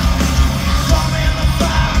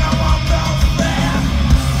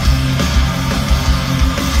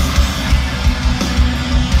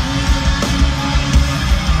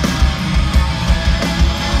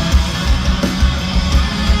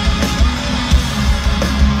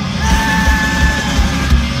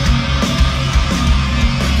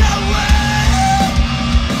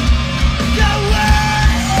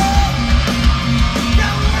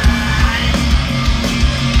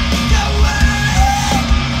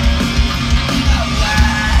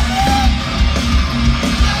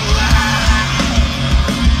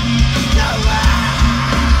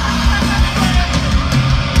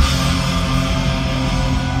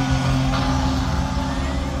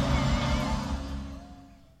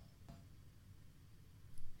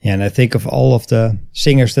 And I think of all of the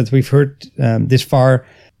singers that we've heard this far,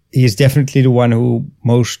 he is definitely the one who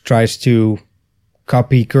most tries to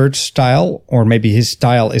copy Kurt's style, or maybe his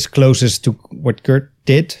style is closest to what Kurt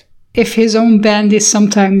did. If his own band is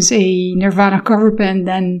sometimes a Nirvana cover band,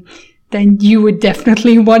 then you would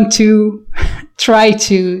definitely want to try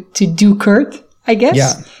to do Kurt, I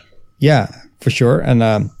guess. Yeah, for sure. And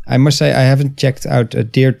I must say, I haven't checked out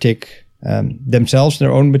Deer Tick themselves,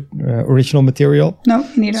 their own original material. No,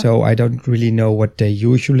 neither. So I don't really know what they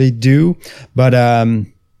usually do. But I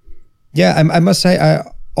must say, I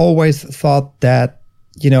always thought that,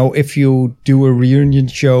 if you do a reunion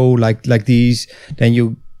show like these, then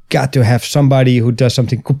you got to have somebody who does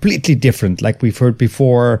something completely different, like we've heard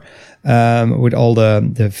before with all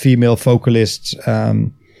the female vocalists.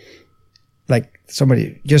 Like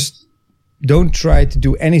somebody, just don't try to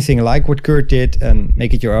do anything like what Kurt did and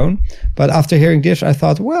make it your own. But after hearing this, I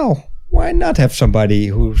thought, well, why not have somebody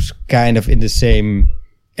who's kind of in the same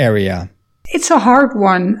area? It's a hard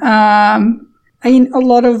one. A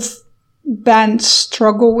lot of bands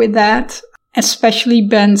struggle with that, especially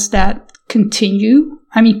bands that continue.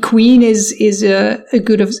 Queen is a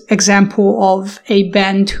good example of a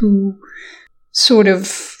band who sort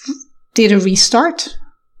of did a restart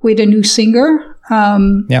with a new singer.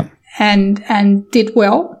 And did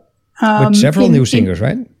well. With several new singers,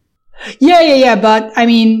 right? Yeah. But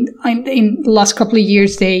in the last couple of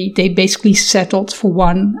years, they basically settled for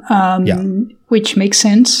one, which makes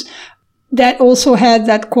sense. That also had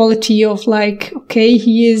that quality of like, okay,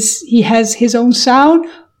 he has his own sound,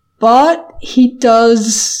 but he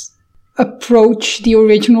does approach the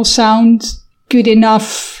original sound good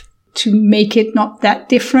enough to make it not that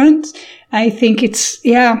different. I think it's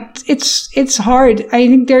hard. I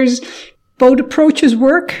think there's both approaches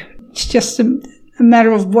work. It's just a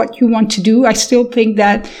matter of what you want to do. I still think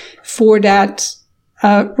that for that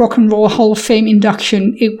Rock and Roll Hall of Fame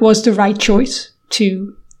induction, it was the right choice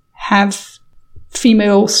to have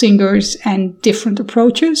female singers and different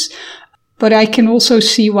approaches. But I can also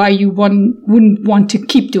see why you wouldn't want to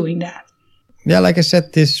keep doing that. Yeah, like I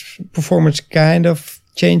said, this performance kind of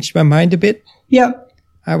changed my mind a bit. Yeah.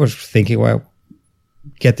 I was thinking, well,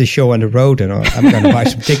 get the show on the road and I'm going to buy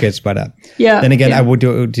some tickets. But then again, I would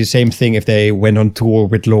do the same thing if they went on tour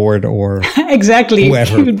with Lorde or exactly.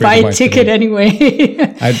 whoever. You would buy a ticket anyway.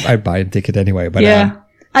 I'd buy a ticket anyway. But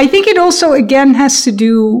I think it also, again, has to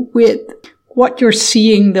do with what you're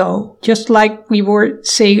seeing, though. Just like we were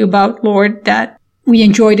saying about Lorde, that we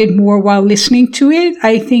enjoyed it more while listening to it.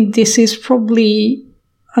 I think this is probably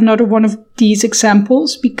another one of these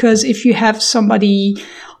examples, because if you have somebody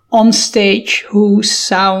on stage who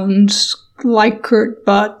sounds like Kurt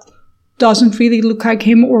but doesn't really look like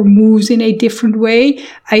him or moves in a different way,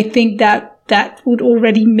 I think that would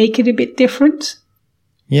already make it a bit different.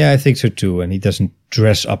 Yeah, I think so too. And he doesn't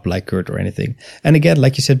dress up like Kurt or anything. And again,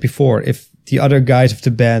 like you said before, if the other guys of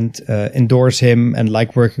the band endorse him and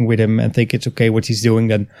like working with him and think it's okay what he's doing,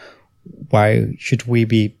 then why should we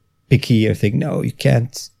be picky or think, no, you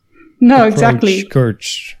can't. No, exactly.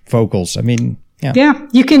 Kurt's vocals. Yeah,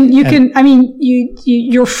 you can.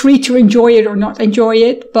 You're free to enjoy it or not enjoy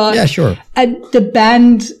it, but yeah, sure. The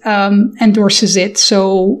band endorses it,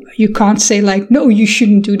 so you can't say like, no, you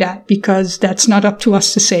shouldn't do that, because that's not up to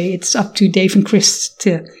us to say. It's up to Dave and Chris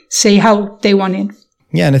to say how they want it.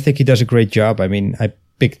 Yeah, and I think he does a great job. I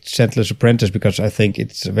picked Sandler's Apprentice because I think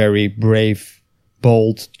it's a very brave,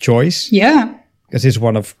 bold choice. Yeah. Because it's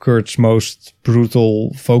one of Kurt's most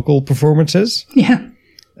brutal vocal performances. Yeah.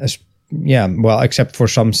 Except for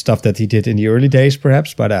some stuff that he did in the early days,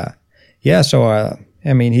 perhaps. But he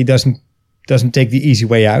doesn't take the easy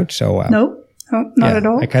way out. So no, not at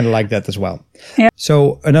all. I kind of like that as well. Yeah.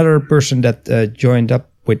 So another person that joined up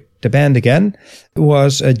with the band again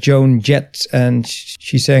was Joan Jett, and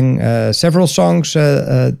she sang several songs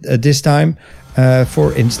this time.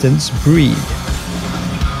 For instance, "Breed."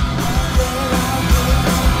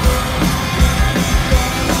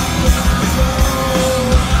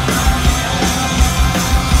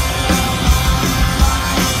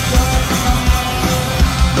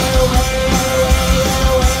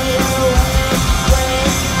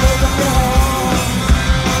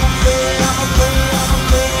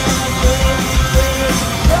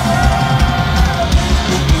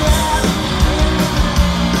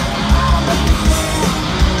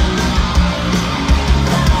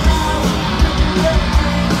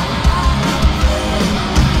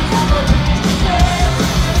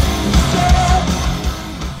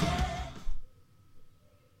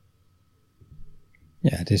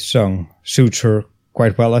 Yeah, this song suits her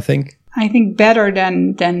quite well, I think. I think better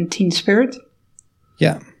than Teen Spirit.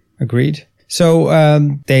 Yeah, agreed. So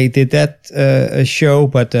they did that show,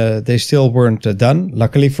 but they still weren't done,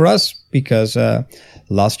 luckily for us, because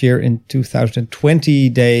last year in 2020,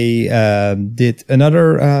 they did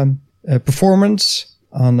another performance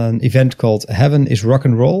on an event called Heaven is Rock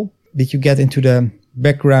and Roll. Did you get into the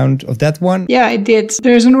background of that one? Yeah, I did.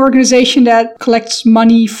 There's an organization that collects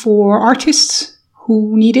money for artists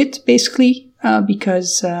who need it, basically.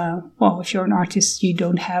 Because, if you're an artist, you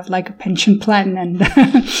don't have like a pension plan and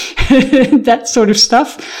that sort of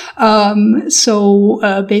stuff.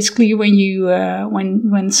 So basically when you,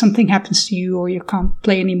 when something happens to you or you can't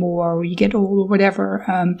play anymore or you get old or whatever,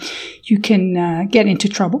 you can get into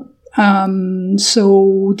trouble.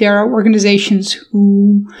 So there are organizations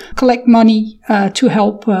who collect money to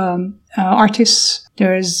help artists.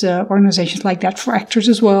 There's organizations like that for actors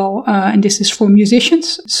as well, and this is for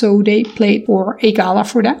musicians. So they played for a gala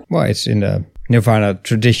for that. Well, it's in the Nirvana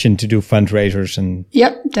tradition to do fundraisers and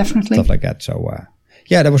definitely stuff like that. So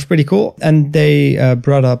yeah, that was pretty cool. And they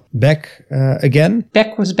brought up Beck again.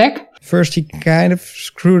 Beck was back. First, he kind of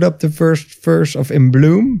screwed up the first verse of In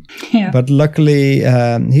Bloom. Yeah. But luckily,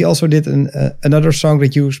 he also did another song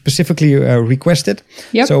that you specifically requested.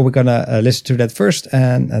 Yep. So we're going to listen to that first.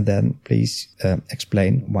 And then please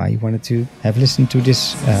explain why you wanted to have listened to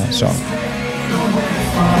this song.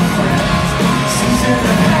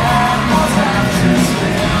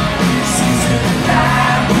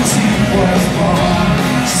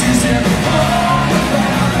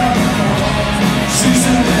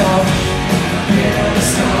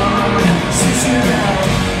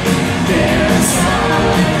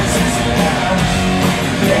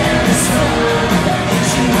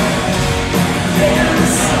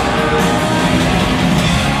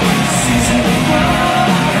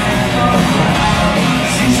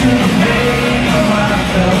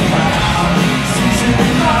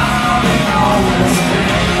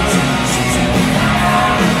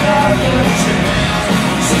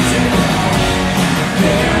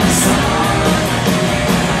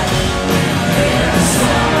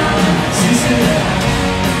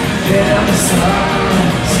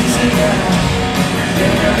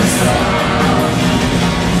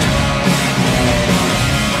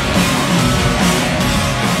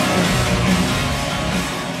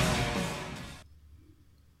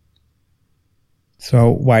 So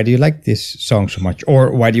why do you like this song so much?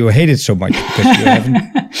 Or why do you hate it so much? Because you haven't...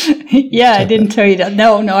 Yeah, I didn't tell you that.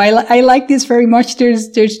 No, I like this very much.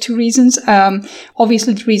 There's two reasons.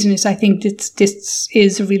 Obviously the reason is I think that this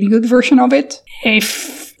is a really good version of it.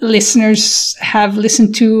 If listeners have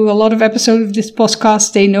listened to a lot of episodes of this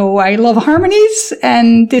podcast, they know I love harmonies,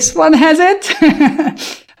 and this one has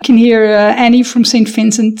it. You can hear Annie from St.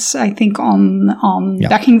 Vincent's, I think, on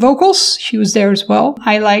backing vocals. She was there as well.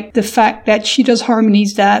 I like the fact that she does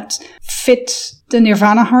harmonies that fit the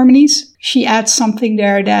Nirvana harmonies. She adds something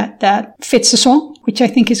there that fits the song, which I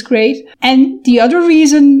think is great. And the other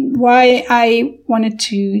reason why I wanted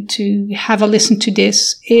to have a listen to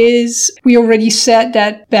this is we already said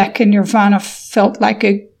that Beck and Nirvana felt like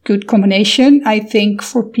a good combination. I think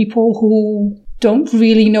for people who don't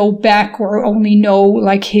really know Beck or only know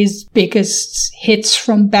like his biggest hits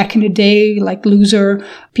from back in the day, like Loser,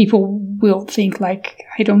 people will think like,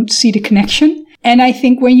 I don't see the connection. And I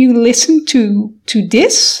think when you listen to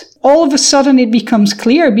this, all of a sudden it becomes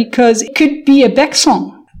clear because it could be a Beck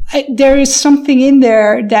song. There is something in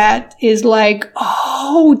there that is like,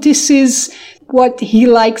 oh, this is what he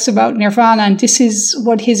likes about Nirvana, and this is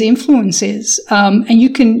what his influence is. And you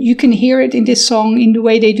can hear it in this song in the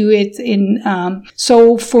way they do it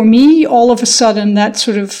so for me, all of a sudden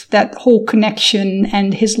that whole connection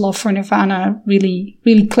and his love for Nirvana really,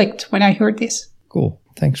 really clicked when I heard this. Cool.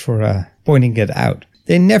 Thanks for pointing it out.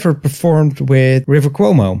 They never performed with River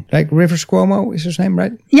Cuomo. Like Rivers Cuomo is his name,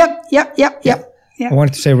 right? Yep. Yeah. I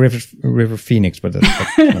wanted to say River Phoenix, but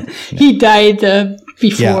that's not, he died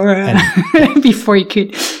before before he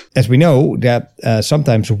could. As we know, that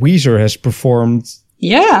sometimes Weezer has performed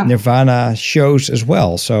Nirvana shows as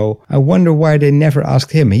well. So I wonder why they never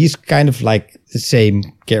asked him. He's kind of like the same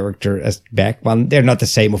character as Beck. Well, they're not the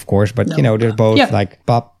same, of course, but they're both like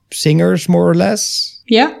pop singers, more or less.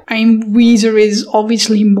 Yeah, I mean, Weezer is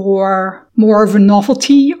obviously more of a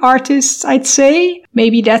novelty artist, I'd say.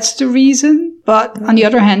 Maybe that's the reason. But on the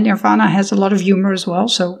other hand, Nirvana has a lot of humor as well.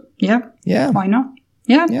 So yeah, why not?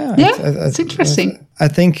 Yeah, it's interesting. I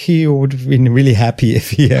think he would have been really happy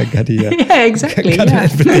if he got exactly. Got an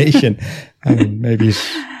invitation. I mean, maybe he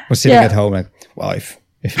was sitting at home like, well, if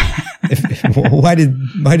why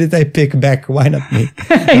did they pick Beck? Why not me?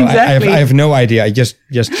 Exactly. I have no idea. I just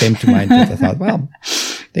came to mind that I thought, well,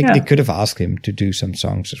 they could have asked him to do some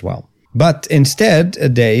songs as well. But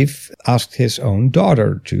instead, Dave asked his own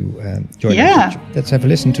daughter to join Yeah. the feature. Let's have a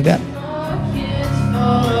listen to that.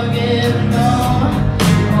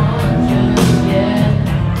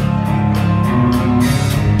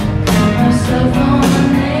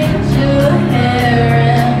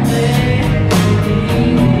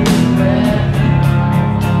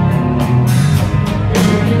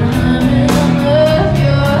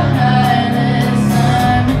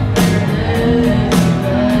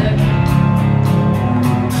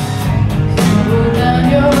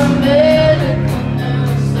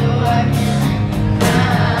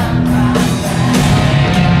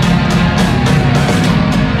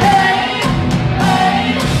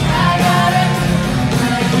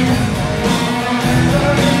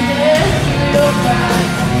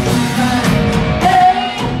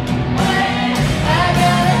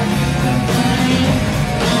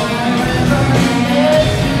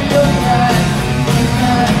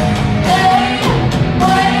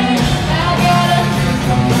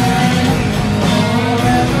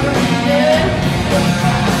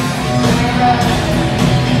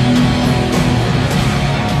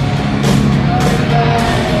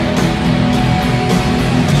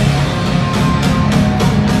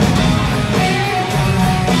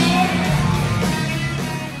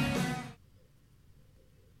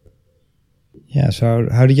 Yeah, so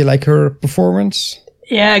how do you like her performance?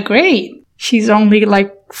 Yeah, great. She's only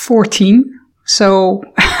like 14, so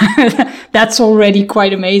that's already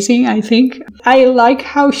quite amazing, I think. I like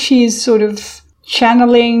how she's sort of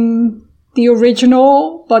channeling the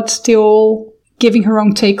original, but still giving her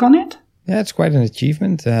own take on it. Yeah, it's quite an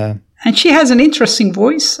achievement. And she has an interesting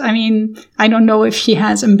voice. I mean, I don't know if she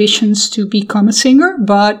has ambitions to become a singer,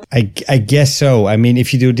 but I guess so. I mean,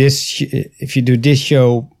 if you do this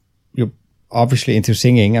show, you're obviously into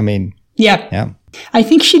singing. I mean, yeah. I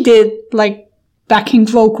think she did like backing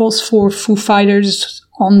vocals for Foo Fighters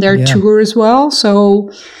on their tour as well.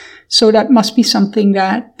 So that must be something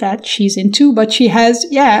that she's into. But she has,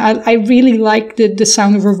 I really like the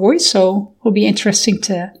sound of her voice. So it'll be interesting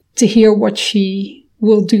to hear what she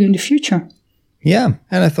will do in the future. Yeah,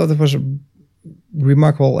 and I thought it was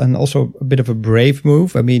remarkable and also a bit of a brave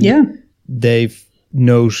move. I mean, Dave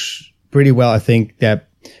knows pretty well, I think, that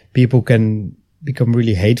people can become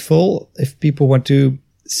really hateful if people want to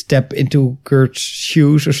step into Kurt's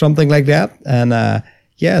shoes or something like that. And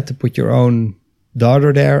to put your own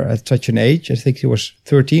daughter there at such an age, I think she was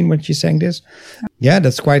 13 when she sang this. Yeah,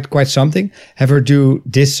 that's quite something. Have her do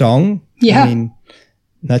this song. Yeah. I mean,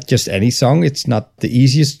 not just any song. It's not the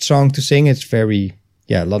easiest song to sing. It's very,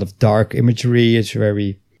 a lot of dark imagery. It's a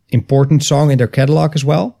very important song in their catalog as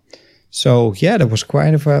well. So that was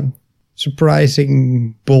kind of a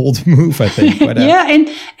surprising, bold move, I think. But,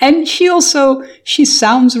 and she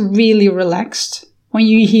sounds really relaxed when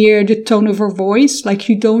you hear the tone of her voice. Like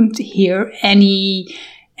you don't hear any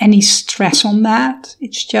stress on that.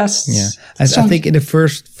 It's just I think in the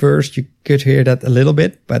first verse you could hear that a little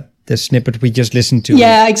bit, but the snippet we just listened to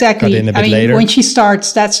exactly. got in a bit later. When she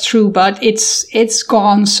starts, that's true, but it's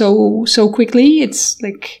gone so quickly. It's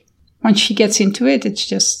like once she gets into it, it's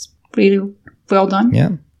just really well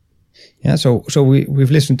done. Yeah, so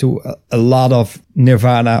we've listened to a lot of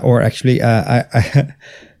Nirvana, or actually, I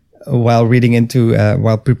while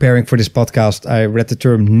preparing for this podcast, I read the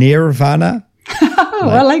term Nirvana.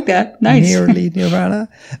 I like that. Nice. Nearly Nirvana.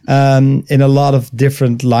 In a lot of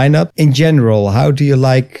different lineup. In general, how do you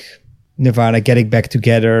like Nirvana getting back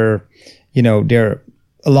together? You know, they're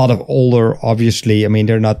a lot of older, obviously. I mean,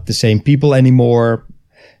 they're not the same people anymore.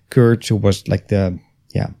 Kurt, who was like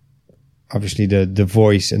obviously the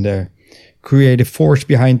voice and the creative force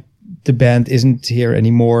behind the band, isn't here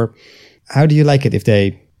anymore. How do you like it if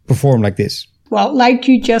they perform like this? Well, like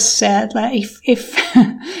you just said, like if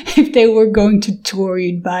if they were going to tour,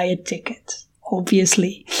 you'd buy a ticket,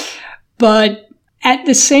 obviously. But at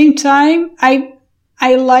the same time,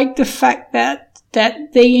 I like the fact that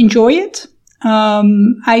they enjoy it.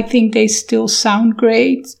 I think they still sound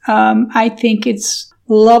great. I think it's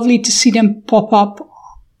lovely to see them pop up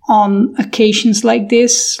on occasions like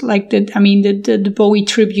this. Like the Bowie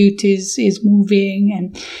tribute is moving,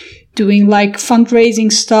 and doing like fundraising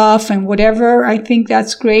stuff and whatever. I think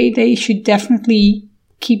that's great. They should definitely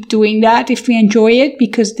keep doing that if we enjoy it,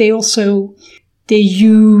 because they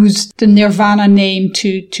use the Nirvana name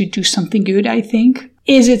to do something good, I think.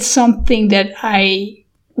 Is it something that I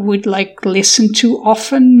would like listen to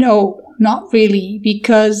often? No, not really,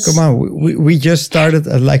 because... Come on, we just started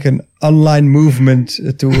like an online movement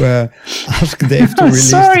to ask Dave to release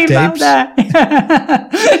Sorry the about tapes.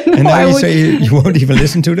 that. And No, now I you would- say you won't even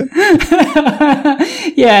listen to them?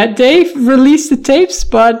 Yeah, Dave released the tapes,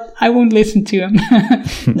 but I won't listen to him.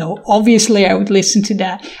 No, obviously I would listen to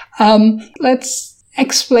that. Let's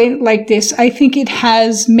explain it like this. I think it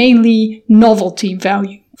has mainly novelty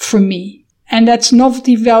value for me. And that's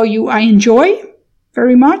novelty value I enjoy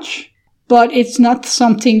very much, but it's not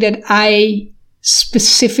something that I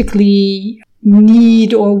specifically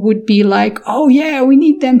need or would be like, oh yeah, we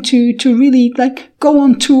need them to really like go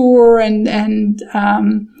on tour and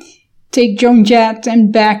take Joan Jett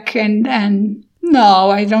and back and no,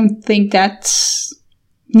 I don't think that's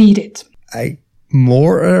needed. I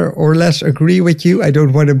more or less agree with you. I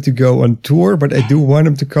don't want them to go on tour, but I do want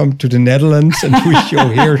them to come to the Netherlands and do a show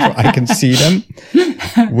here so I can see them,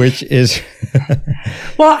 which is...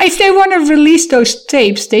 Well, if they want to release those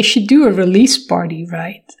tapes, they should do a release party,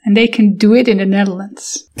 right? And they can do it in the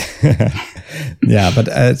Netherlands. Yeah, but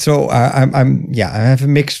I have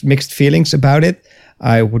mixed feelings about it.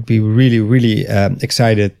 I would be really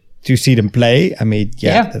excited to see them play. I mean,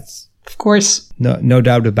 yeah. That's of course. no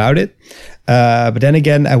doubt about it. But then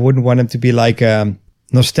again, I wouldn't want them to be like a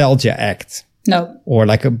nostalgia act. No. Or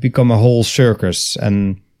like become a whole circus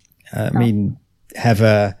and have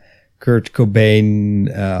a Kurt Cobain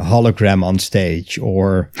hologram on stage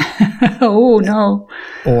or Oh no.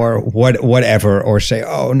 or whatever, or say,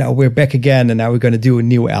 oh no, we're back again and now we're going to do a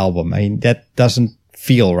new album. I mean, that doesn't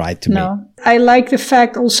feel right to me. No. I like the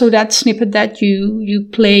fact also that snippet that you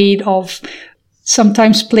played of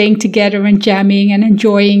sometimes playing together and jamming and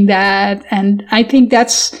enjoying that. And I think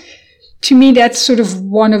to me, that's sort of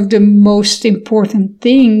one of the most important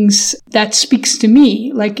things that speaks to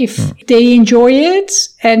me. Like if they enjoy it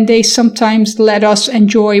and they sometimes let us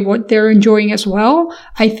enjoy what they're enjoying as well,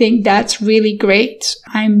 I think that's really great.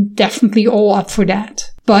 I'm definitely all up for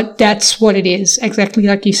that. But that's what it is. Exactly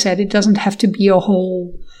like you said, it doesn't have to be a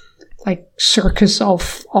whole like circus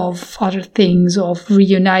of other things, of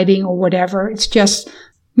reuniting or whatever. It's just,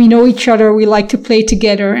 we know each other, we like to play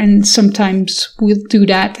together, and sometimes we'll do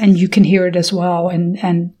that and you can hear it as well.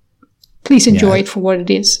 And please enjoy it for what it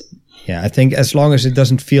is. Yeah, I think as long as it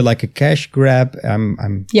doesn't feel like a cash grab,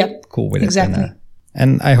 I'm cool with exactly. it.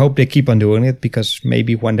 And I hope they keep on doing it, because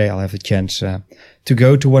maybe one day I'll have a chance to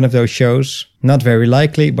go to one of those shows. Not very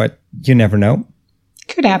likely, but you never know.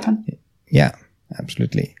 Could happen. Yeah,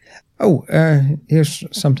 absolutely. Oh, here's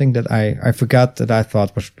something that I forgot that I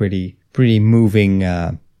thought was pretty moving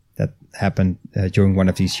that happened during one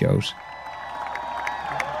of these shows.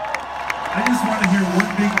 I just want to hear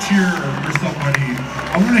one big cheer for somebody.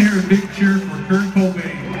 I want to hear a big cheer for Kurt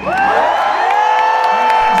Cobain.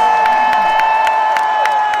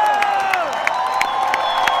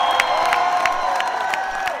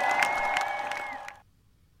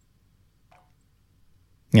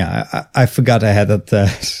 Yeah, I forgot I had that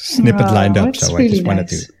snippet lined up, so I just wanted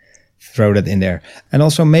to throw that in there. And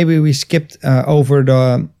also maybe we skipped over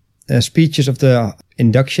the speeches of the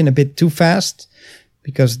induction a bit too fast,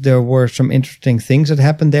 because there were some interesting things that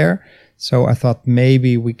happened there. So I thought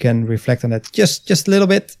maybe we can reflect on that just a little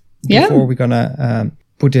bit before we're gonna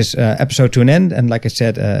put this episode to an end. And like I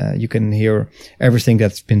said, you can hear everything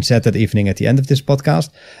that's been said that evening at the end of this podcast,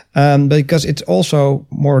 because it also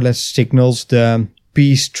more or less signals the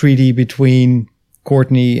peace treaty between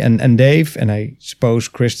Courtney and Dave, and I suppose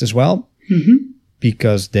Chris as well,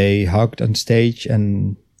 because they hugged on stage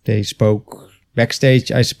and they spoke backstage,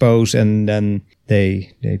 I suppose, and then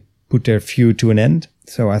they put their feud to an end.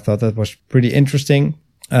 So I thought that was pretty interesting.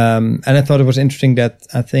 And I thought it was interesting that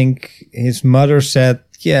I think his mother said,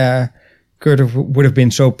 yeah, Kurt would have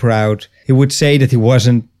been so proud. He would say that he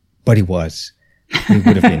wasn't, but he was. He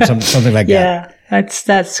would have been something like that. Yeah,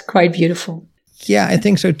 that's quite beautiful. Yeah, I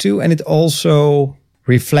think so too. And it also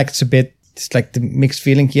reflects a bit, it's like the mixed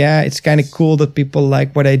feeling. Yeah, it's kind of cool that people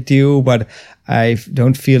like what I do, but I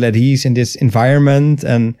don't feel at ease in this environment,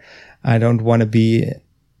 and I don't want to be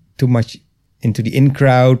too much into the in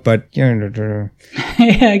crowd, but you know,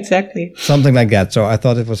 yeah, exactly. Something like that. So I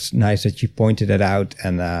thought it was nice that you pointed it out.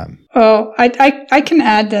 And I can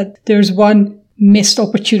add that there's one missed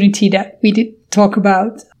opportunity that we did talk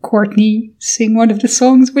about. Courtney sing one of the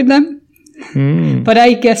songs with them. But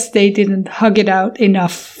I guess they didn't hug it out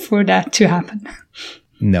enough for that to happen.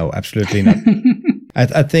 No, absolutely not.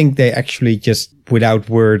 I think they actually just, without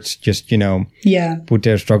words, just, put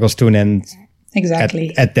their struggles to an end.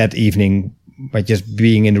 Exactly. At that evening, by just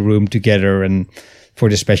being in the room together and for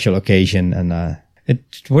this special occasion. And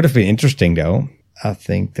it would have been interesting, though. I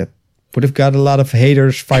think that would have got a lot of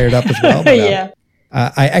haters fired up as well. But, yeah.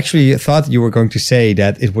 I actually thought you were going to say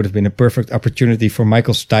that it would have been a perfect opportunity for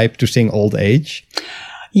Michael Stipe to sing Old Age.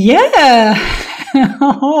 Yeah.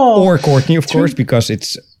 Or Courtney, of course, because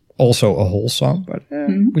it's also a whole song. But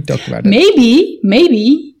we talked about it.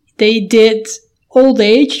 Maybe they did Old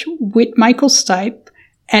Age with Michael Stipe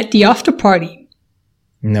at the after party.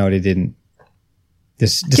 No, they didn't. The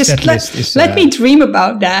Just set list is... let me dream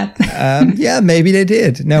about that. Yeah, maybe they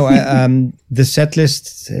did. No, the set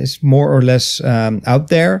list is more or less out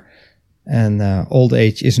there, and Old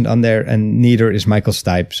Age isn't on there, and neither is Michael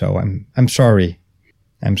Stipe. So I'm sorry.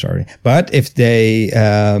 But if they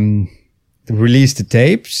release the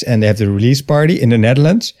tapes and they have the release party in the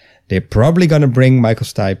Netherlands, they're probably gonna bring Michael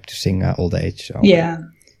Stipe to sing Old Age. So yeah,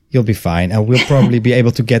 you'll be fine, and we'll probably be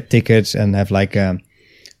able to get tickets and have like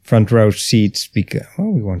front row seats because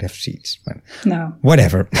we won't have seats, but no,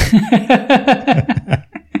 whatever.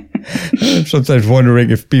 I'm sometimes wondering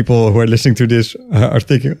if people who are listening to this are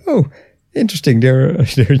thinking, "Oh, interesting, they're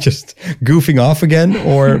just goofing off again,"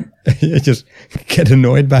 or just get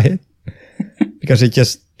annoyed by it because it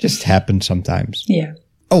just happens sometimes. Yeah.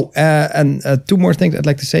 Oh, and two more things I'd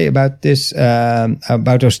like to say about this,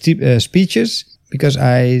 about those speeches. Because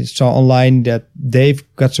I saw online that Dave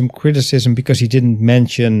got some criticism because he didn't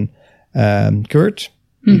mention Kurt.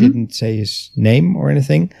 He didn't say his name or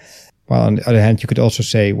anything. While on the other hand, you could also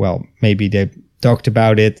say, well, maybe they talked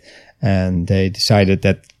about it and they decided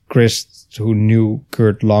that Chris, who knew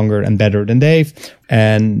Kurt longer and better than Dave,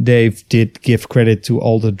 and Dave did give credit to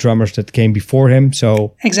all the drummers that came before him.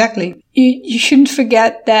 So exactly. You shouldn't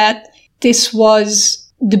forget that this was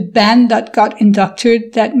the band that got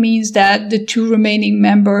inducted. That means that the two remaining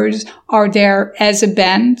members are there as a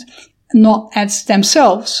band, not as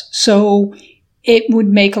themselves. So it would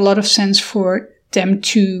make a lot of sense for them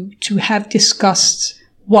to have discussed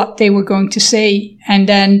what they were going to say. And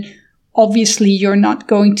then obviously you're not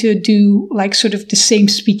going to do like sort of the same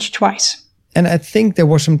speech twice. And I think there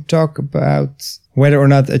was some talk about whether or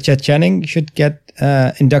not Chet Channing should get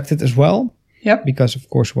inducted as well. Yep. Because of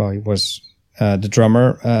course, well, he was the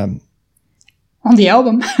drummer on the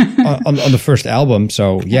album, on the first album.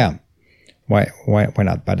 So yeah, why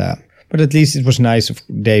not? But at least it was nice of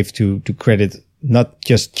Dave to credit not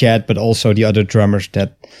just Chad but also the other drummers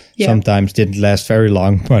that sometimes didn't last very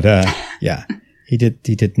long. But yeah, he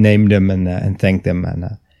did name them and thank them,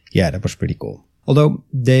 and yeah, that was pretty cool. Although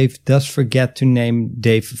Dave does forget to name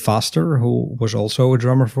Dave Foster, who was also a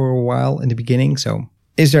drummer for a while in the beginning. So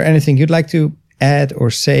is there anything you'd like to add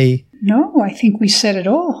or say? No, I think we said it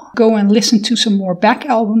all. Go and listen to some more Beck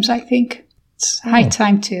albums, I think. It's high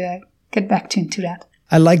time to get back into that.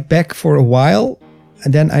 I liked Beck for a while,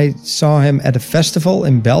 and then I saw him at a festival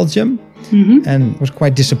in Belgium, and it was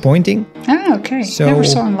quite disappointing. Ah, okay. So, never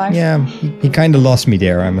saw him live. Yeah, he kind of lost me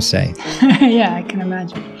there, I must say. Yeah, I can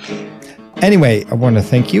imagine. Anyway, I want to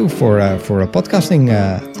thank you for podcasting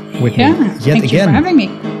with me yet thank again. You for having me.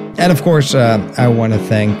 And of course, I want to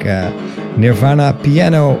thank Nirvana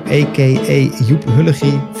Piano, aka Joep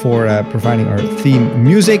Hullegie, for providing our theme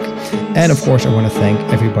music. And of course, I want to thank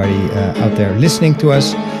everybody out there listening to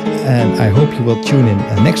us. And I hope you will tune in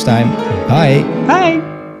next time. Bye. Bye.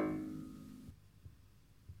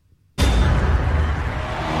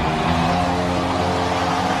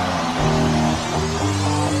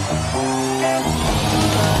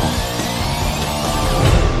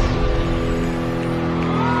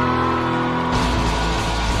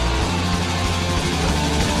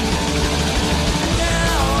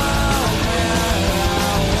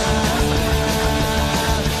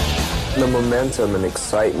 The momentum and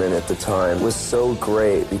excitement at the time was so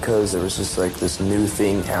great because there was just like this new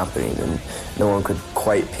thing happening and no one could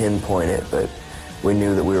quite pinpoint it, but we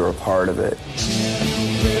knew that we were a part of it.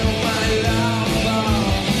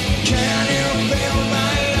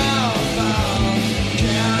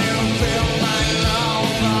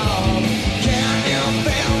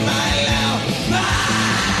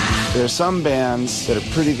 There are some bands that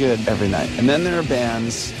are pretty good every night, and then there are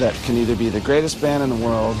bands that can either be the greatest band in the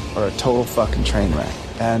world or a total fucking train wreck.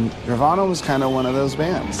 And Nirvana was kind of one of those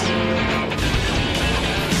bands.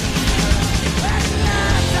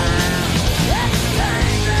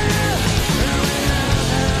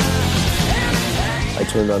 I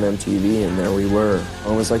turned on MTV and there we were.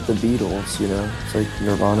 Almost like the Beatles, you know? It's like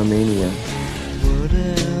Nirvana mania. What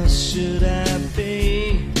else should I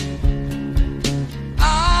be?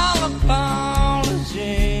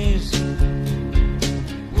 Apologies.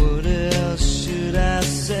 What else should I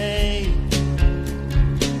say?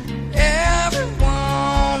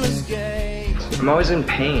 Everyone is gay. I'm always in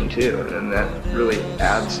pain too, and that really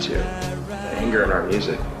adds to the anger in our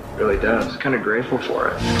music. really does. Kind of grateful for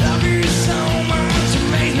it. Love you so much,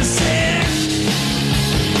 you made me sick.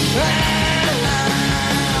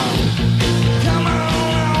 Come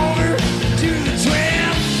on over to the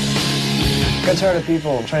Twin. I got tired of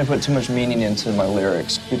people trying to put too much meaning into my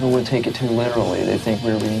lyrics. People would take it too literally. They think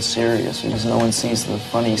we were being serious because no one sees the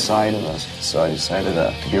funny side of us. So I decided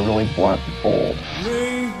to be really blunt and bold.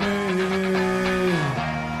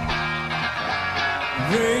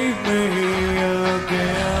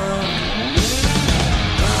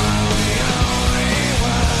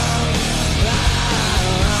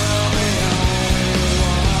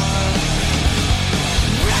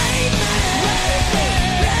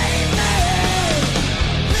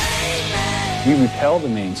 We repel the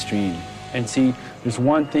mainstream. And see, there's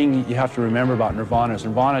one thing you have to remember about Nirvana is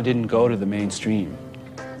Nirvana didn't go to the mainstream.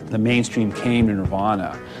 The mainstream came to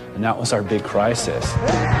Nirvana, and that was our big crisis.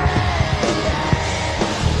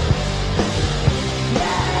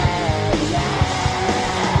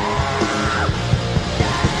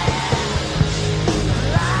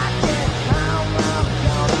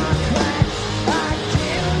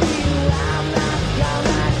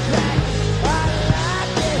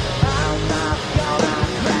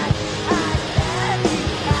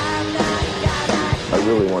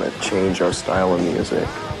 I really want to change our style of music.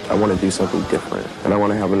 I want to do something different, and I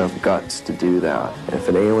want to have enough guts to do that. And if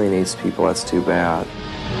it alienates people, that's too bad.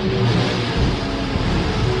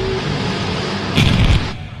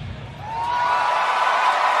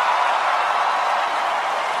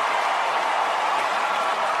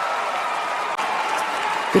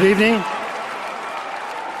 Good evening.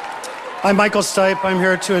 I'm Michael Stipe. I'm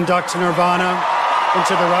here to induct Nirvana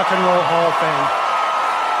into the Rock and Roll Hall of Fame.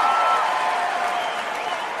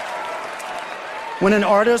 When an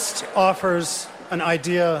artist offers an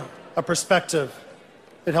idea, a perspective,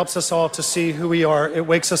 it helps us all to see who we are. It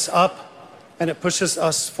wakes us up and it pushes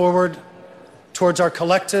us forward towards our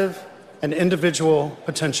collective and individual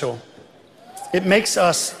potential. It makes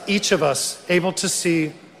us, each of us, able to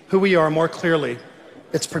see who we are more clearly.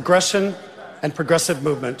 It's progression and progressive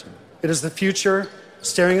movement. It is the future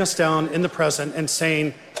staring us down in the present and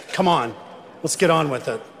saying, come on, let's get on with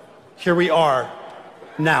it. Here we are,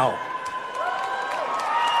 now.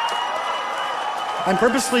 I'm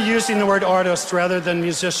purposely using the word artist rather than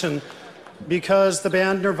musician because the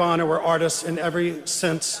band Nirvana were artists in every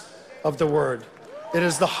sense of the word. It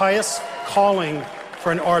is the highest calling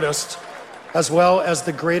for an artist as well as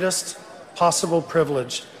the greatest possible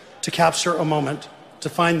privilege to capture a moment, to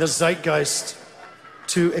find the zeitgeist,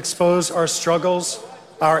 to expose our struggles,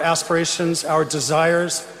 our aspirations, our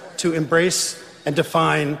desires, to embrace and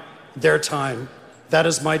define their time. That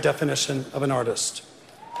is my definition of an artist.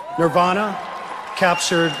 Nirvana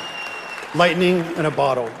captured lightning in a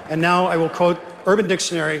bottle. And now I will quote Urban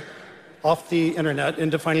Dictionary off the internet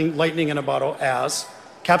in defining lightning in a bottle as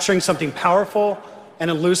capturing something powerful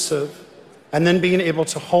and elusive and then being able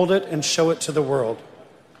to hold it and show it to the world.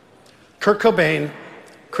 Kurt Cobain,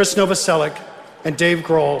 Chris Novoselic, and Dave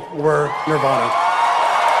Grohl were Nirvana.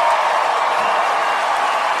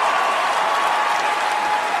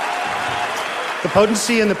 The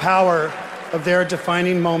potency and the power of their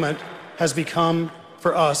defining moment has become,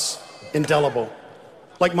 for us, indelible.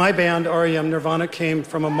 Like my band, R.E.M., Nirvana came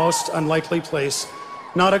from a most unlikely place,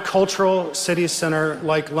 not a cultural city center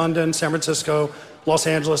like London, San Francisco, Los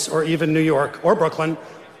Angeles, or even New York or Brooklyn,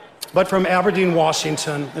 but from Aberdeen,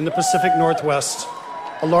 Washington, in the Pacific Northwest,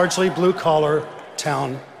 a largely blue-collar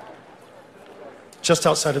town just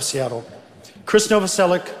outside of Seattle. Chris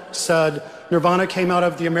Novoselic said, Nirvana came out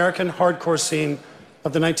of the American hardcore scene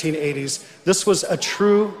of the 1980s. This was a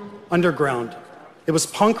true underground. It was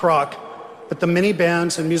punk rock, but the many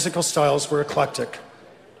bands and musical styles were eclectic.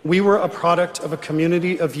 We were a product of a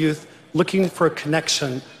community of youth looking for a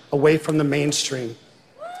connection away from the mainstream.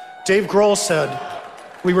 Dave Grohl said,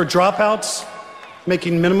 we were dropouts,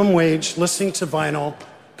 making minimum wage, listening to vinyl,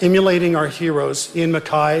 emulating our heroes, Ian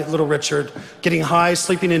MacKaye, Little Richard, getting high,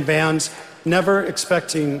 sleeping in vans, never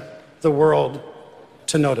expecting the world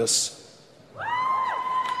to notice.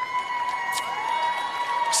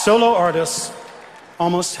 Solo artists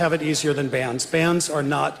almost have it easier than bands. Bands are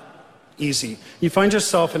not easy. You find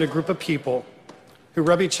yourself in a group of people who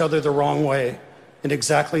rub each other the wrong way in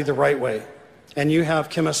exactly the right way. And you have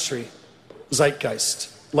chemistry,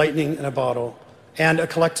 zeitgeist, lightning in a bottle, and a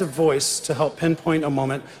collective voice to help pinpoint a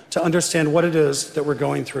moment to understand what it is that we're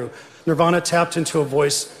going through. Nirvana tapped into a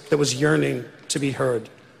voice that was yearning to be heard.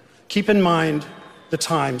 Keep in mind the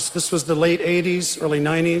times. This was the late 80s, early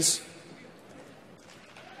 90s.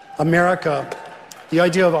 America, the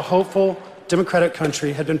idea of a hopeful, democratic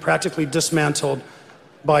country had been practically dismantled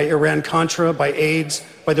by Iran-Contra, by AIDS,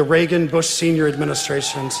 by the Reagan-Bush Sr.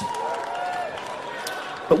 administrations.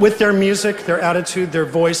 But with their music, their attitude, their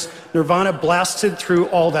voice, Nirvana blasted through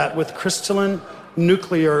all that with crystalline,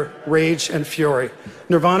 nuclear rage and fury.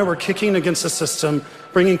 Nirvana were kicking against the system,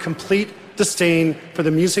 bringing complete disdain for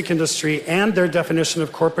the music industry and their definition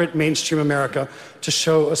of corporate mainstream America to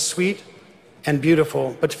show a sweet and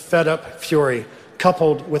beautiful but fed-up fury,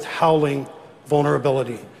 coupled with howling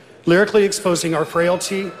vulnerability. Lyrically exposing our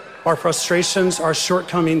frailty, our frustrations, our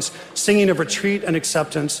shortcomings, singing of retreat and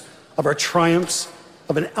acceptance, of our triumphs,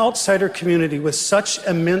 of an outsider community with such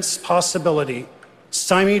immense possibility,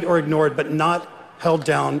 stymied or ignored, but not held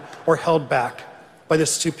down or held back by the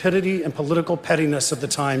stupidity and political pettiness of the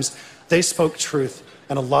times. They spoke truth,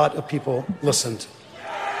 and a lot of people listened.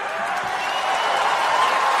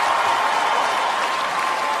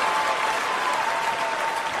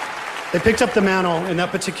 They picked up the mantle in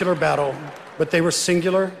that particular battle, but they were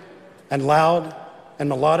singular and loud and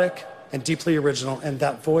melodic and deeply original. And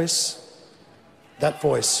that voice,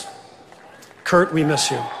 Kurt, we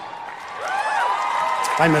miss you.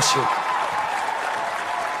 I miss you.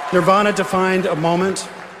 Nirvana defined a moment,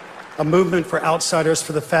 a movement for outsiders,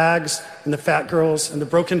 for the fags and the fat girls and the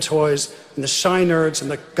broken toys and the shy nerds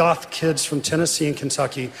and the goth kids from Tennessee and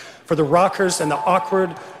Kentucky, for the rockers and the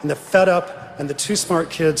awkward and the fed up and the too smart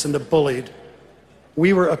kids and the bullied.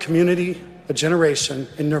 We were a community, a generation,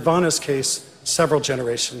 in Nirvana's case, several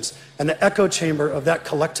generations, and the echo chamber of that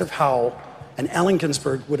collective howl. And Allen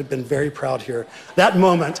Ginsberg would have been very proud here. That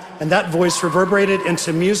moment and that voice reverberated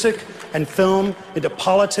into music and film, into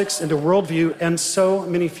politics, into worldview, and so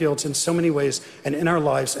many fields in so many ways and in our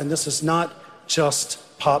lives. And this is not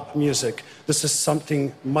just pop music. This is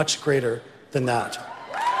something much greater than that.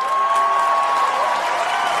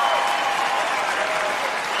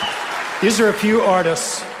 These are a few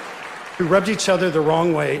artists who rubbed each other the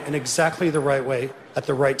wrong way in exactly the right way at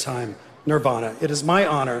the right time. Nirvana. It is my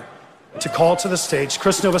honor to call to the stage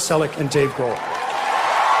Chris Novoselic and Dave Grohl.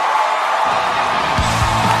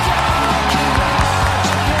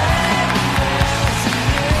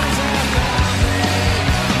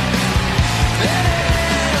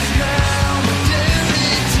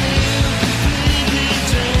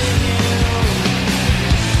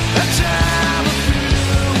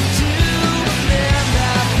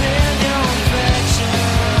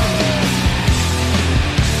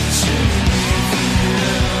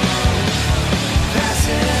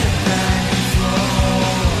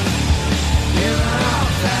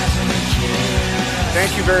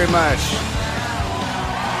 Thank you very much.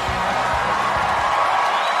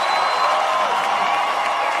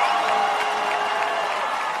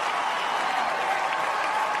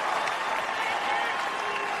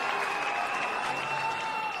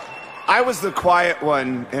 I was the quiet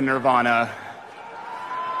one in Nirvana.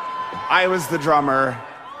 I was the drummer.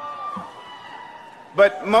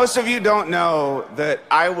 But most of you don't know that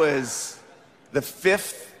I was the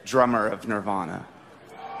fifth drummer of Nirvana.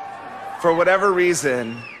 For whatever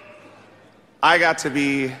reason, I got to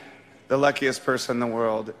be the luckiest person in the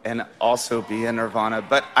world and also be in Nirvana.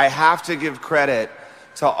 But I have to give credit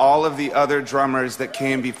to all of the other drummers that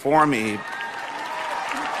came before me.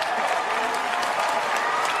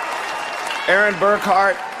 Aaron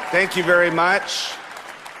Burkhart, thank you very much.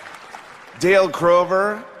 Dale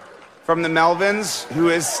Crover from the Melvins, who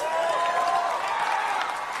is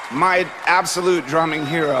my absolute drumming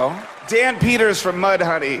hero. Dan Peters from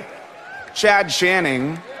Mudhoney. Chad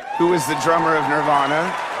Channing, who is the drummer of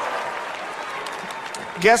Nirvana.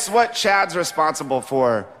 Guess what Chad's responsible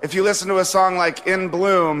for? If you listen to a song like In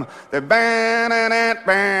Bloom, the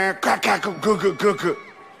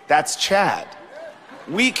that's Chad.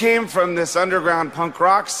 We came from this underground punk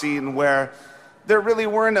rock scene where there really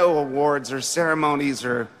were no awards or ceremonies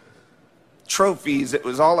or trophies. It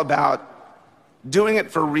was all about doing it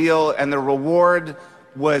for real, and the reward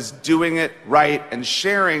was doing it right and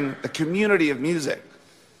sharing the community of music,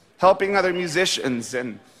 helping other musicians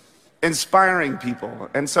and inspiring people.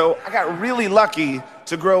 And so I got really lucky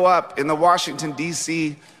to grow up in the Washington,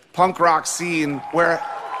 D.C. punk rock scene where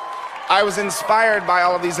I was inspired by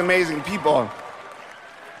all of these amazing people.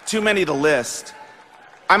 Too many to list.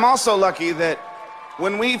 I'm also lucky that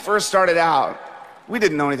when we first started out, we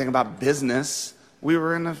didn't know anything about business. We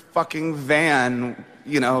were in a fucking van,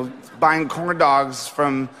 you know, buying corn dogs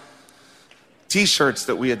from t-shirts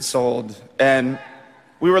that we had sold. And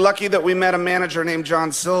we were lucky that we met a manager named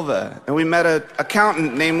John Silva, and we met an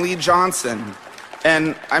accountant named Lee Johnson.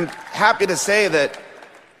 And I'm happy to say that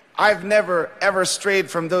I've never, ever strayed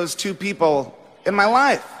from those two people in my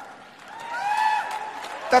life.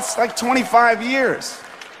 That's like 25 years.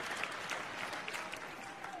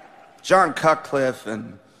 John Cutcliffe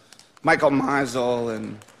and Michael Meisel,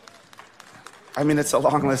 and I mean, it's a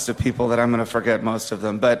long list of people that I'm going to forget most of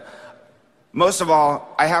them. But most of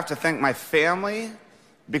all, I have to thank my family,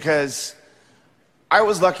 because I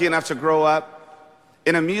was lucky enough to grow up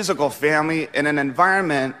in a musical family in an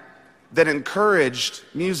environment that encouraged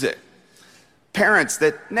music. Parents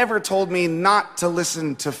that never told me not to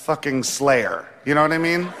listen to fucking Slayer. You know what I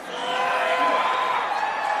mean?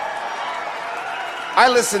 I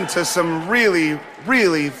listened to some really,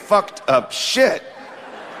 really fucked up shit.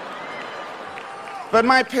 But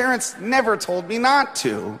my parents never told me not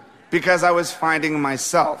to, because I was finding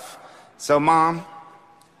myself. So, Mom,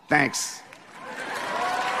 thanks.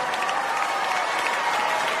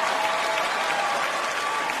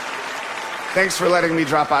 Thanks for letting me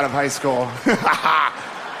drop out of high school.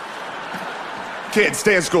 Kids,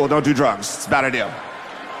 stay in school, don't do drugs. It's a bad idea.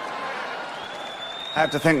 I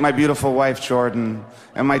have to thank my beautiful wife, Jordan,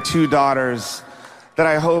 and my 2 daughters that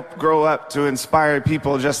I hope grow up to inspire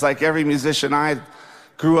people just like every musician I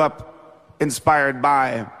grew up inspired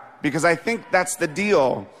by. Because I think that's the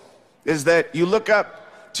deal, is that you look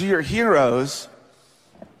up to your heroes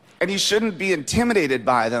and you shouldn't be intimidated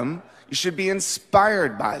by them. You should be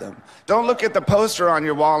inspired by them. Don't look at the poster on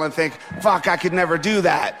your wall and think, fuck, I could never do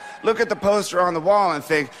that. Look at the poster on the wall and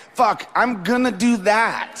think, fuck, I'm gonna do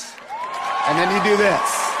that. And then you do this.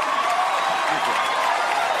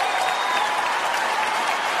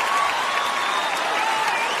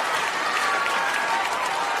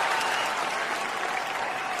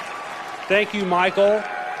 Thank you, Michael,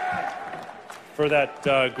 for that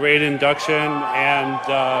great induction and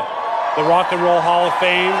the Rock and Roll Hall of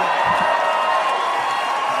Fame.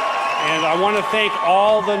 And I want to thank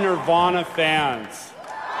all the Nirvana fans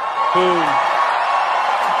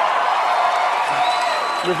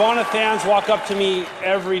Nirvana fans walk up to me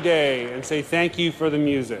every day and say thank you for the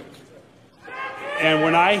music. And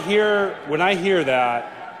when I hear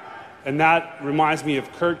that, and that reminds me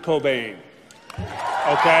of Kurt Cobain.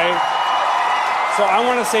 Okay? So I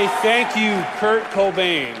want to say thank you, Kurt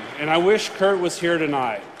Cobain, and I wish Kurt was here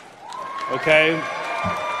tonight. Okay?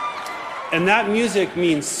 And that music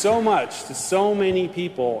means so much to so many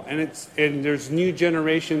people, and there's new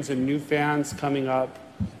generations and new fans coming up,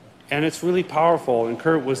 and it's really powerful. And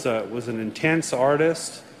Kurt was an intense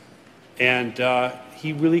artist, and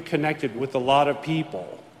he really connected with a lot of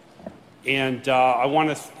people. And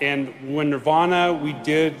and when Nirvana,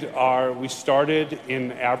 we started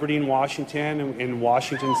in Aberdeen, Washington, in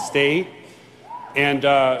Washington State, and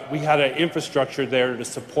we had an infrastructure there to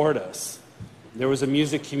support us. There was a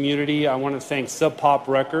music community. I want to thank Sub Pop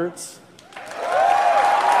Records,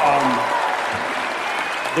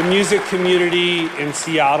 the music community in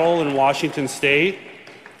Seattle and Washington State.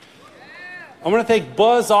 I want to thank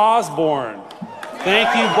Buzz Osborne.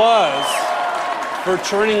 Thank you, Buzz, for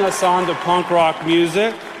turning us on to punk rock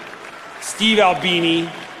music. Steve Albini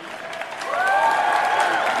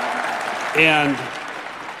and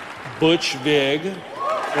Butch Vig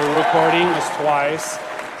for recording us twice.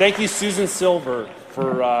 Thank you, Susan Silver,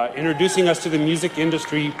 for introducing us to the music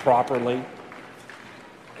industry properly.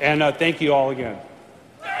 And thank you all again.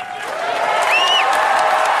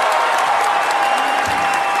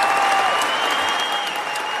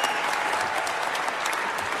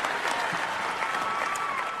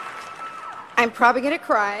 I'm probably gonna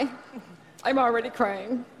cry. I'm already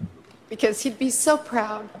crying. Because he'd be so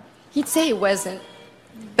proud. He'd say he wasn't,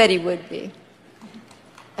 but he would be.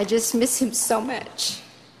 I just miss him so much.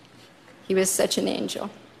 He was such an angel.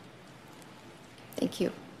 Thank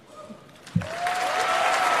you.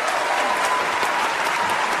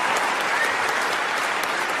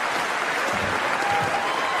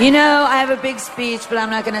 You know, I have a big speech, but I'm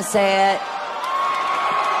not going to say it.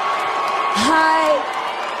 Hi.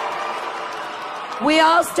 We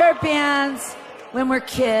all start bands when we're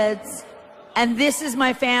kids. And this is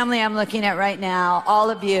my family I'm looking at right now, all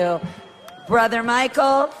of you. Brother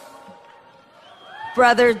Michael,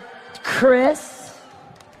 Brother Chris,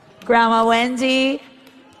 Grandma Wendy,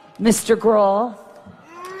 Mr. Grohl.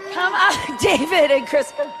 Come on, David and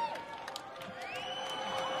Chris.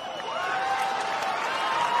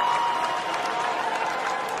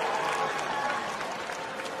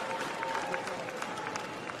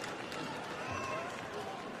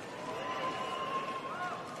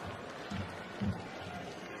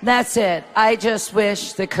 That's it. I just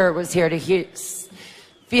wish that Kurt was here to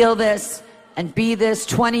feel this and be this.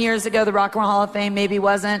 20 years ago, the Rock and Roll Hall of Fame maybe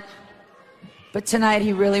wasn't. But tonight,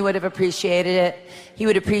 he really would have appreciated it. He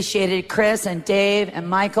would have appreciated Chris and Dave and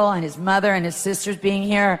Michael and his mother and his sisters being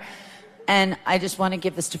here. And I just want to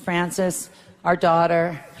give this to Frances, our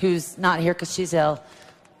daughter, who's not here because she's ill.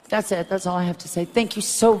 That's it. That's all I have to say. Thank you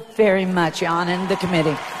so very much, Jan, and the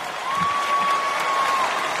committee.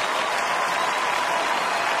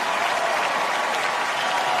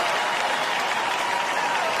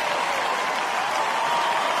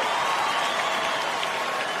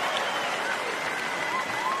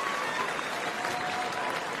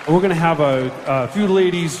 We're going to have a few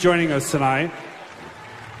ladies joining us tonight.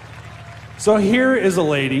 So here is a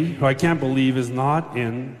lady who I can't believe is not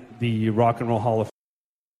in the Rock and Roll Hall of